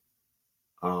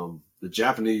the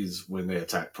Japanese, when they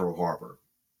attacked Pearl Harbor,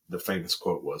 the famous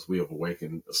quote was, "We have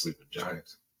awakened a sleeping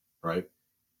giant," right?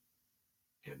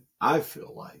 And I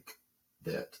feel like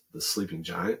that the sleeping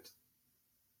giant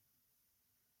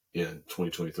in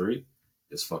 2023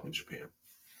 is fucking Japan.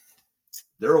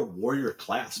 They're a warrior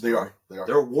class. They are.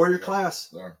 They're a warrior class.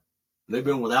 They are. They've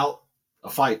been without a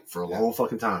fight for a long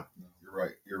fucking time.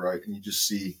 You're right. And you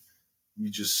see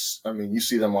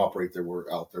them operate their work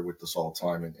out there with us all the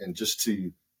time. And just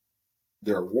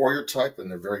they're a warrior type, and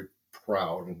they're very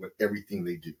proud with everything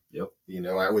they do. Yep.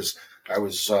 I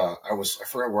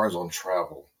forgot where I was on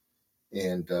travel,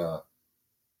 and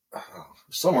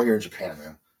somewhere here in Japan,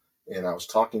 man. And I was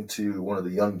talking to one of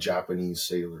the young Japanese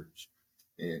sailors,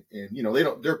 and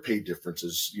their pay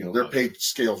differences, their pay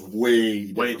scales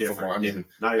way different.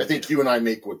 I think you and I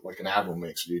make what like an admiral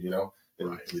makes, dude. The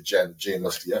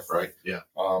JMSDF, right? Yeah.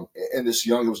 And this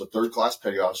it was a third class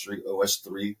petty officer,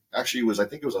 OS3. Actually, I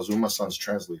think it was Azuma-san's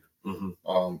translator.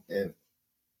 Mm-hmm.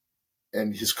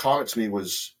 And his comment to me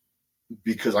was,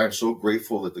 because I am so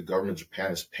grateful that the government of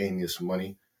Japan is paying me this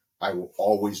money, I will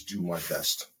always do my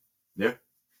best. Yeah.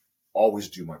 Always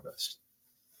do my best.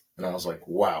 And I was like,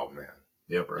 wow, man.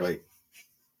 Yeah, bro. Like,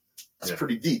 that's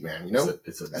pretty deep, man. You know,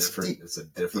 it's a that's different, deep. it's a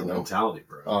different You know? mentality,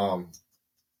 bro.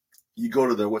 You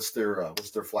go to what's their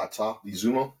flat top, the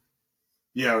Zumo.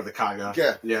 Yeah, or the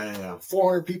Kaga. Yeah.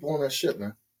 400 people on that ship,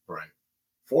 man. Right.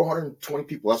 420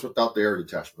 people. That's without the air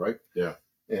detachment, right? Yeah.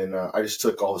 And I just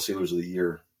took all the sailors of the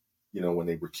year, you know, when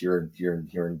they were here in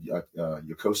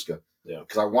Yokosuka. Yeah.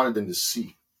 Because I wanted them to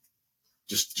see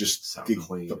just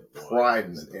the pride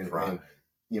and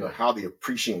you know how they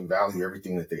appreciate and value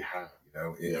everything that they have, you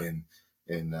know.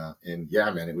 And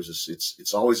yeah, man, it was just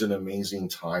it's always an amazing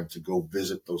time to go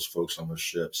visit those folks on those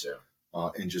ships,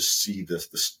 and just see the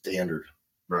standard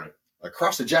right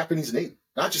across the Japanese Navy,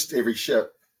 not just every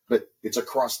ship, but it's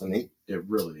across the Navy. It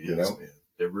really is, you know? Man.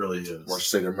 It really is. Or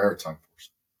say their maritime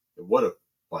force. What a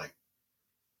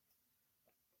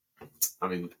I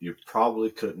mean, you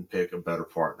probably couldn't pick a better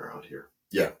partner out here.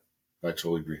 Yeah, I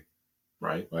totally agree.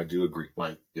 Right? I do agree.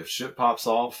 Like, if shit pops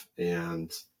off,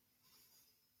 and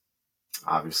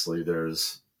obviously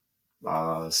there's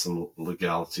some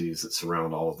legalities that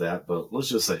surround all of that, but let's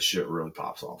just say shit really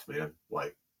pops off, man.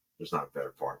 Like, there's not a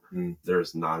better partner. There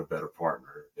is not a better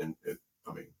partner. And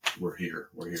I mean, we're here.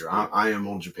 I am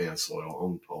on Japan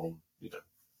soil, on you know,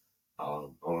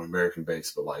 on an American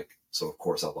base, but like, so of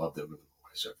course I love them and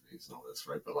Japanese and all this,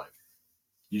 right? But like,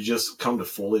 you just come to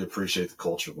fully appreciate the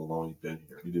culture the longer you've been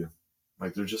here. You do.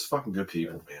 Like, they're just fucking good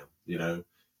people, man. You know,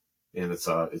 and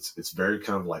it's very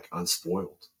kind of like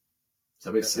unspoiled. Does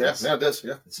that make sense? Yeah, it does.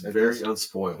 Yeah, it's very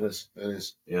unspoiled. It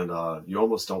is. And you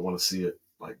almost don't want to see it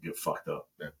like get fucked up.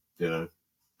 Yeah. You know,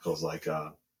 because like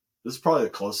this is probably the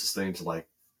closest thing to like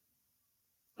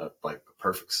a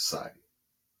perfect society.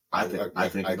 I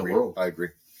think in the world. I agree.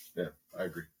 Yeah, I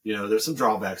agree. You know, there's some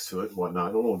drawbacks to it and whatnot.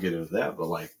 I don't want to get into that, but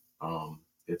like,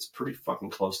 it's pretty fucking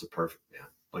close to perfect, man.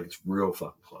 Like, it's real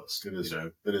fucking close. It is. You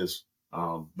know? It is.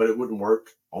 But it wouldn't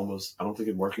work almost. I don't think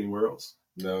it'd work anywhere else.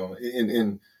 No,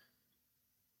 and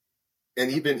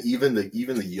even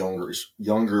the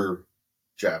younger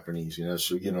Japanese, you know.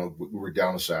 So, you know, we were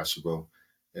down in Sasebo,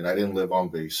 and I didn't live on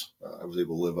base. I was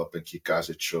able to live up in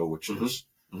Kikaze-cho, which is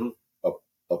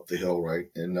up the hill, right?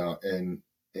 And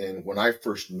when I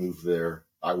first moved there,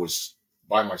 I was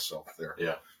by myself there.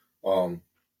 Yeah. And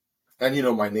you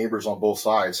know, my neighbors on both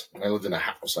sides. And I lived in a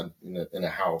house, in a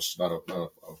house, not a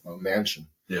mansion.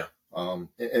 Yeah.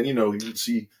 And you know, you'd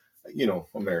see, you know,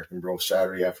 American bro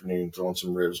Saturday afternoon throwing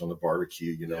some ribs on the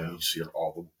barbecue. You know, and you see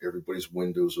everybody's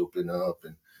windows open up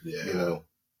and you know,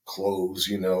 close.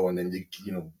 You know, and then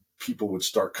you know, people would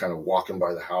start kind of walking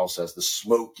by the house as the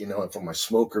smoke, you know, and from my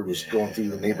smoker was going through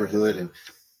the neighborhood. And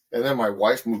then my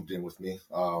wife moved in with me.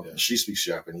 She speaks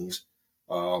Japanese.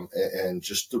 And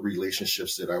just the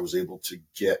relationships that I was able to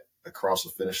get across the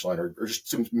finish line or just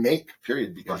to make,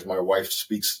 period, because my wife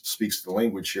speaks the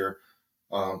language here.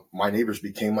 My neighbors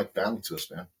became like family to us,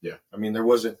 man. Yeah. I mean, it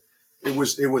was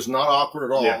not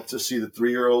awkward at all to see the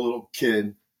 3-year-old little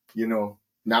kid, you know,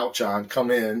 Naochan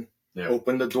come in,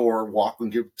 open the door, walk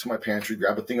and give to my pantry,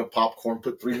 grab a thing of popcorn,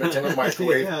 put 3 minutes in the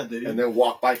microwave, and then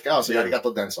walk back out. So I got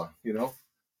the dance on, you know?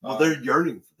 Well, they're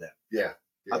yearning for that. Yeah.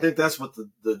 I think that's what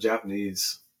the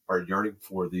Japanese are yearning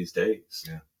for these days.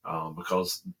 Yeah.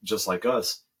 Because just like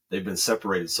us, they've been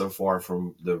separated so far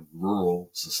from the rural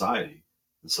society.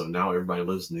 And so now everybody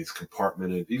lives in these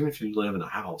compartmented, even if you live in a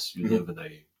house, you live in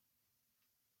a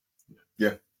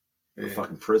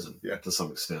fucking prison to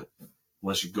some extent.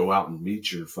 Unless you go out and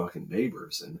meet your fucking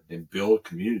neighbors and build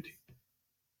community.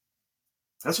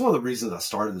 That's one of the reasons I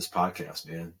started this podcast,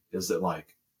 man, is that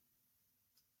like,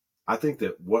 I think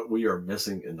that what we are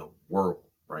missing in the world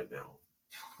right now,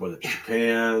 whether it's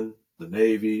Japan, the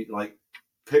Navy, like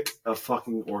pick a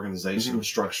fucking organization, a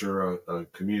structure, a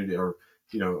community, or,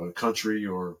 you know, a country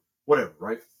or whatever,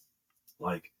 right?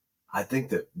 Like, I think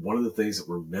that one of the things that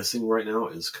we're missing right now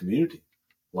is community.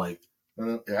 Like,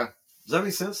 yeah. Does that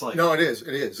make sense? Like, no, it is.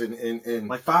 It is. And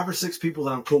like 5 or 6 people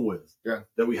that I'm cool with. Yeah.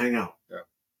 That we hang out. Yeah.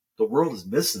 The world is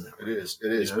missing that. It is.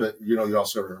 It is. You know? But you know, you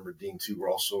also remember, Dean, too,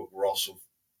 we're also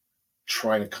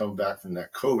trying to come back from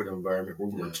that COVID environment where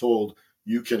we were told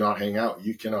you cannot hang out.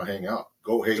 You cannot hang out.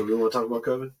 Go, hey. So we want to talk about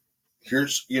COVID?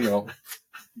 Here's, you know,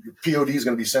 your POD is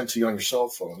going to be sent to you on your cell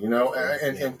phone, you know,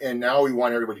 and now we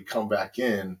want everybody to come back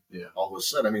in all of a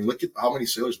sudden. I mean, look at how many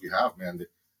sailors we have, man, that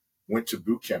went to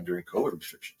boot camp during COVID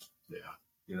restrictions. Yeah.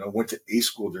 You know, went to A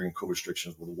school during COVID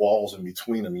restrictions with walls in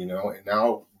between them, you know, and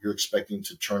now you're expecting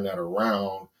to turn that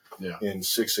around in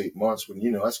 6-8 months when,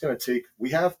 you know, that's going to take,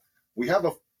 we have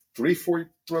a 3-4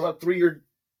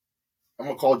 I'm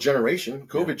going to call it generation,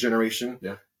 COVID generation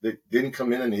that didn't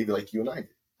come in the Navy like you and I did,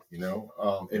 you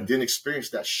know, and didn't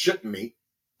experience that shipmate,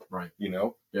 right? You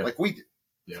know, like we did,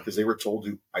 because they were told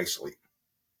to isolate.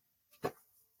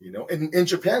 You know, and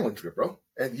Japan went through it, bro.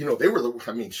 And, you know, they were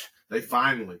they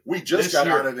finally. We just got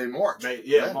out of it in March.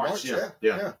 March.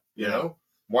 Yeah. You know,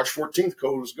 March 14th,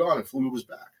 COVID was gone and flu was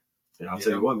back. And I'll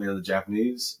tell you what, man, the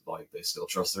Japanese, like, they still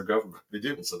trust their government. They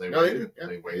do. And so they waited.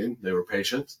 They waited. They were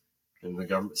patient. And the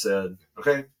government said,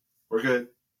 okay, we're good.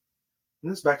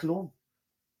 And it's back to normal.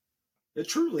 It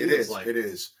truly is. Like, it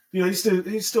is. You know,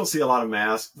 you still see a lot of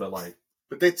masks, but like.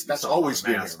 But that's always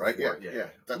been there, right? Yeah.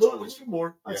 That's always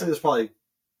more. I'd say there's probably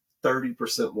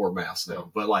 30% more masks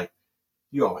now. But like,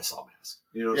 you always saw masks.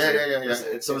 You know what I'm saying?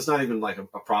 Yeah. So it's not even like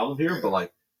a problem here, but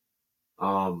like,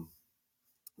 no,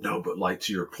 but like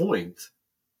to your point,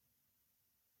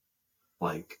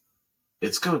 like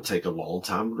it's going to take a long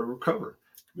time to recover.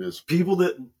 Yes. People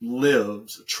that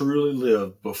truly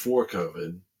lived before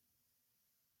COVID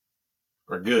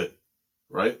are good,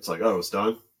 right? It's like, oh, it's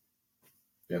done.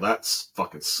 Yeah, that's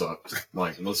fucking sucked.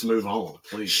 Like, let's move on,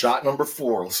 please. Shot number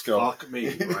 4. Let's go. Fuck me,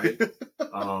 right?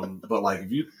 But like,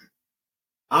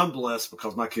 I'm blessed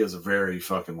because my kids are very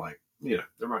fucking like, you know,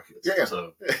 they're my kids. Yeah.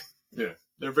 So, yeah,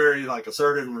 they're very like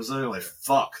assertive and resilient. Like,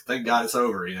 fuck, thank God it's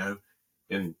over, you know.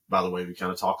 And by the way, we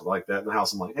kind of talk like that in the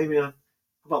house. I'm like, hey man,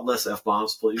 how about less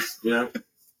F-bombs, please? You know.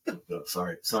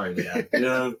 sorry, Dad. You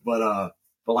know, but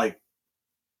like,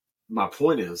 my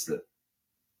point is that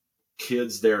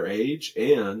kids their age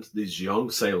and these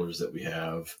young sailors that we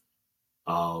have,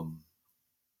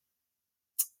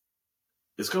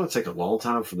 it's going to take a long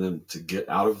time for them to get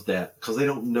out of that because they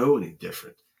don't know any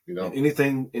different. You know,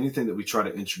 anything that we try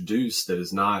to introduce that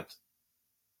is not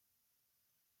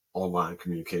online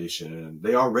communication,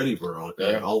 they already were on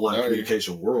an online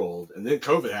communication world, and then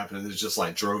COVID happened, and it just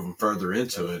like drove them further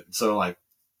into it. So like,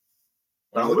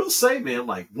 but I will say, man,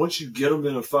 like once you get them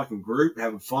in a fucking group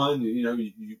having fun, you know,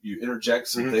 you interject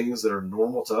some things that are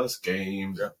normal to us,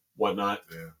 games, whatnot.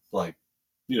 Yeah. Like,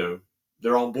 you know,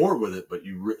 they're on board with it, but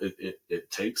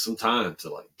it takes some time to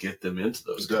like get them into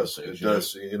those. It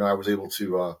does. You know, I was able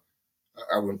to.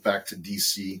 I went back to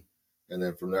DC, and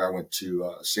then from there I went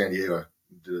to San Diego. I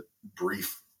did a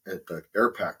brief at the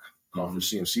AirPac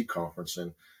conference, CMC conference,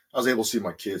 and I was able to see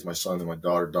my kids, my son and my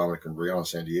daughter, Dominic and Brianna, in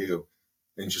San Diego.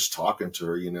 And just talking to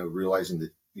her, you know, realizing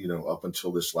that, you know, up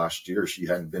until this last year, she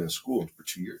hadn't been in school for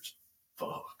 2 years.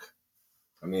 Fuck.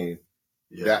 I mean,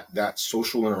 that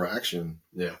social interaction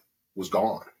was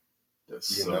gone.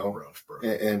 That's you so know? rough, bro.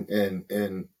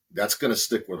 And that's going to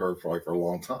stick with her for a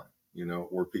long time. You know,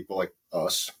 where people like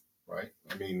us, right?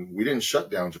 I mean, we didn't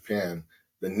shut down Japan.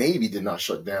 The Navy did not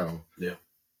shut down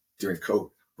during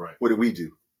COVID. Right. What did we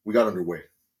do? We got underway.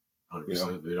 100%. You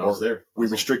know? Dude, I was there. We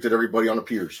restricted everyody on the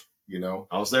piers. You know,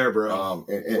 I was there, bro.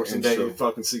 14-day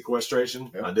fucking sequestration.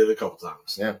 Yeah. I did it a couple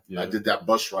times. Yeah, you know? I did that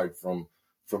bus ride from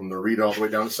Narita all the way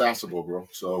down to Sasebo, bro.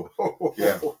 So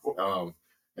yeah,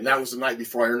 and that was the night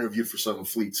before I interviewed for Southern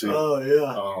Fleet too. Oh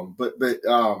yeah. But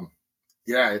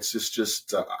yeah, it's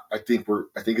just I think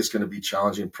it's going to be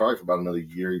challenging probably for about another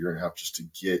year and a half just to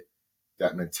get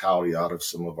that mentality out of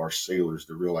some of our sailors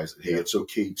to realize that hey, it's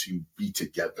okay to be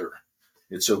together.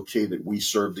 It's okay that we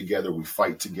serve together, we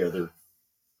fight together.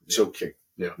 It's okay.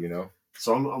 Yeah. You know?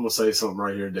 So I'm going to say something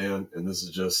right here, Dan, and this is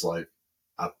just like,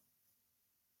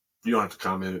 you don't have to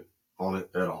comment on it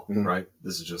at all, right?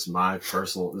 This is just my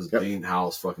personal, this is Dean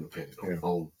Howell's fucking opinion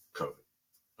on COVID.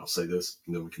 I'll say this,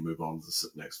 and then we can move on to the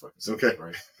next fucking subject,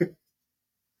 right?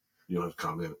 You don't have to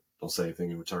comment. Don't say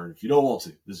anything in return. If you don't want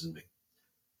to, this is me.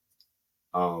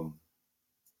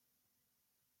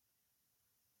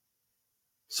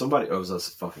 Somebody owes us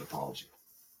a fucking apology.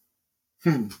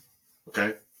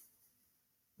 Okay?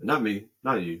 Not me,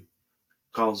 not you,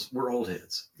 because we're old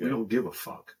heads. We don't give a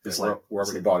fuck. It's like we're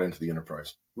already bought into the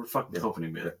enterprise. We're fucking company,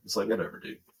 man. It's like whatever,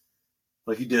 dude.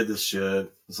 Like you did this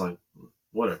shit. It's like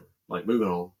whatever. Like moving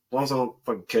on. As long as I don't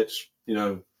fucking catch, you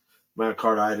know,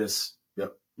 myocarditis.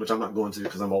 Yep. Which I'm not going to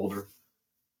because I'm older.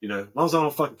 You know, as long as I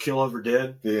don't fucking kill over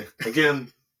dead. Yeah.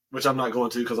 Again, which I'm not going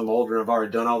to because I'm older and I've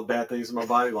already done all the bad things in my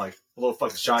body. Like a little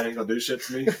fucking shot ain't gonna do shit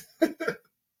to me. It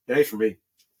ain't for me.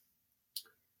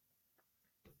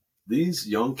 These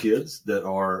young kids that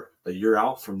are a year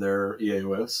out from their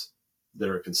EAOS, that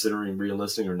are considering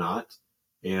re-enlisting or not,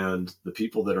 and the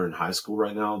people that are in high school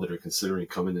right now that are considering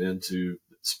coming into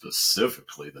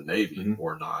specifically the Navy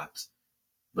or not,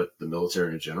 but the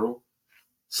military in general,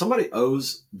 somebody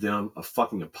owes them a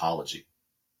fucking apology,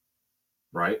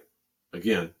 right?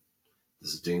 Again,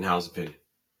 this is Dean Howe's opinion.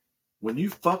 When you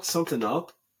fuck something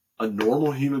up, a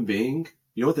normal human being,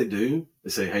 you know what they do? They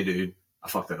say, hey, dude, I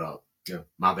fucked that up. Yeah.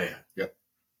 My bad. Yep.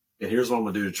 And here's what I'm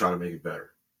going to do to try to make it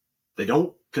better. They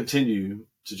don't continue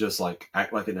to just like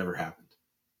act like it never happened.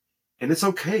 And it's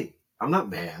okay. I'm not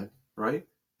mad, right?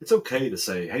 it's okay to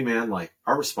say, hey man, like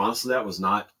our response to that was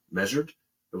not measured.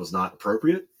 It was not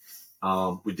appropriate.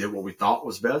 We did what we thought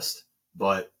was best,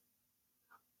 but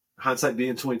hindsight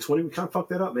being 2020, we kind of fucked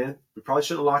that up, man. We probably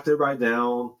shouldn't have locked everybody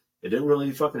down. It didn't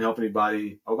really fucking help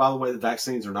anybody. Oh, by the way, the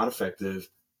vaccines are not effective.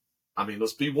 I mean,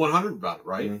 let's be 100 about it,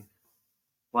 right? Mm-hmm.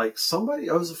 Like,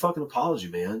 somebody owes a fucking apology,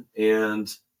 man.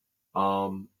 And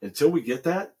until we get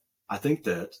that, I think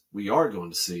that we are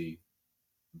going to see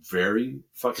very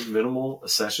fucking minimal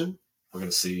accession. We're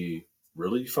going to see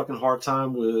really fucking hard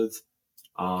time with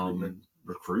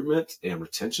recruitment and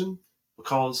retention,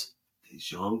 because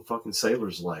these young fucking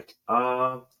sailors like,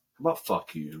 how about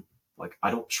fuck you? Like,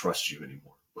 I don't trust you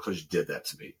anymore because you did that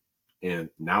to me. And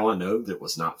now I know that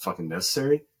was not fucking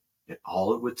necessary. And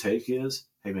all it would take is,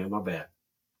 hey man, my bad.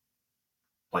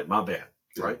 Like, my bad,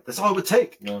 right? That's all it would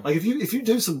take. Yeah. Like, if you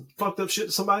do some fucked up shit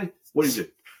to somebody, what do? Say,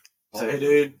 hey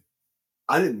dude,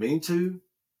 I didn't mean to.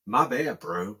 My bad,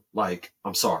 bro. Like,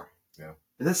 I'm sorry. Yeah.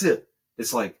 And that's it.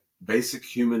 It's like basic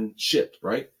human shit,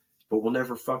 right? But we'll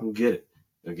never fucking get it.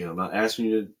 Again, I'm not asking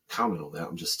you to comment on that.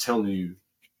 I'm just telling you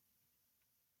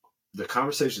the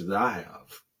conversations that I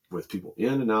have with people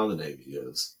in and out of the Navy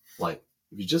is like,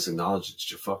 if you just acknowledge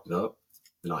that you fucked it up,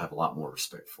 then I'll have a lot more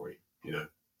respect for you, you know?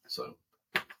 So.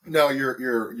 No, you're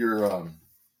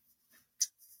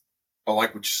I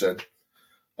like what you said.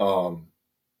 But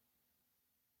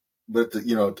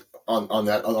on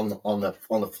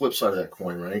the flip side of that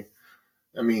coin, right?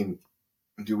 I mean,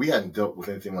 dude, we hadn't dealt with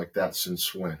anything like that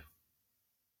since when?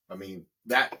 I mean,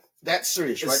 that's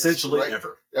serious, right? Essentially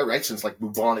ever. Yeah, right? Since like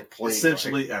bubonic plague.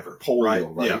 Essentially ever.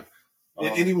 Polio, right? Yeah.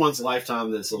 In anyone's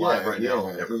lifetime that's alive now.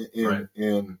 Ever.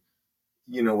 And,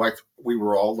 you know, like we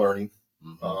were all learning.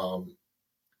 Mm-hmm.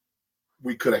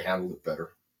 We could have handled it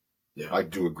better. Yeah. I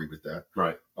do agree with that.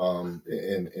 Right.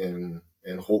 And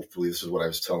hopefully this is what I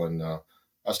was telling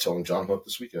John Hook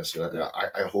this week. I said,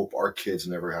 I hope our kids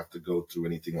never have to go through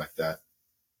anything like that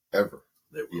ever.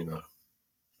 They will, you know.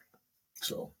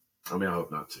 So, I mean, I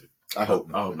hope not to. I hope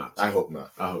not. I hope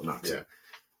not to. Yeah.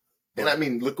 And I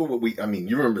mean, look at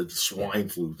you remember the swine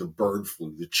flu, the bird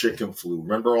flu, the chicken flu.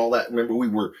 Remember all that? Remember we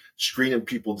were screening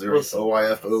people during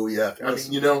OIF, OEF. I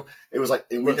mean, you know, it was like,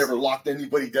 and we never locked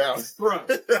anybody down. Bro,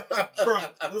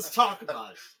 let's talk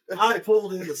about it. I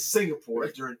pulled into Singapore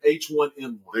during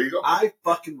H1N1. There you go. I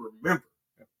fucking remember.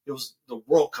 It was, the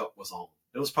World Cup was on.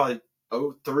 It was probably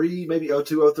 03, maybe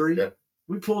 02, 03. Yeah.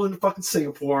 We pulled into fucking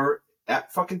Singapore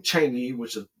at fucking Changi,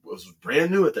 which was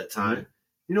brand new at that time. Mm-hmm.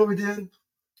 You know what we did?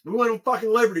 We went on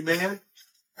fucking Liberty, man.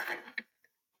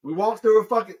 We walked through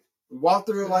like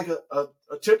a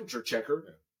temperature checker.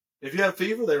 Yeah. If you had a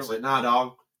fever, they were like, nah,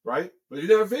 dog, right? But if you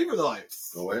didn't have a fever, they're like,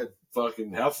 go ahead.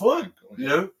 Fucking have fun, you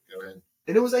know? Go ahead.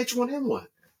 And it was H1N1.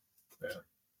 Yeah.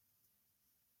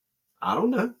 I don't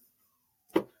know.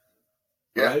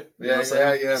 Yeah, right? Yeah, so,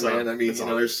 man. I mean,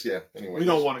 anyway. We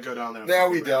don't want to go down there. No,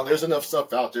 we don't. There's enough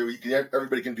stuff out there.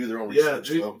 Everybody can do their own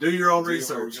research. Yeah, do your own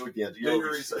research. Do your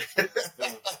research.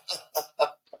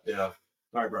 Yeah. All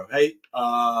right, bro. Hey,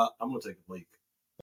 I'm going to take a leak.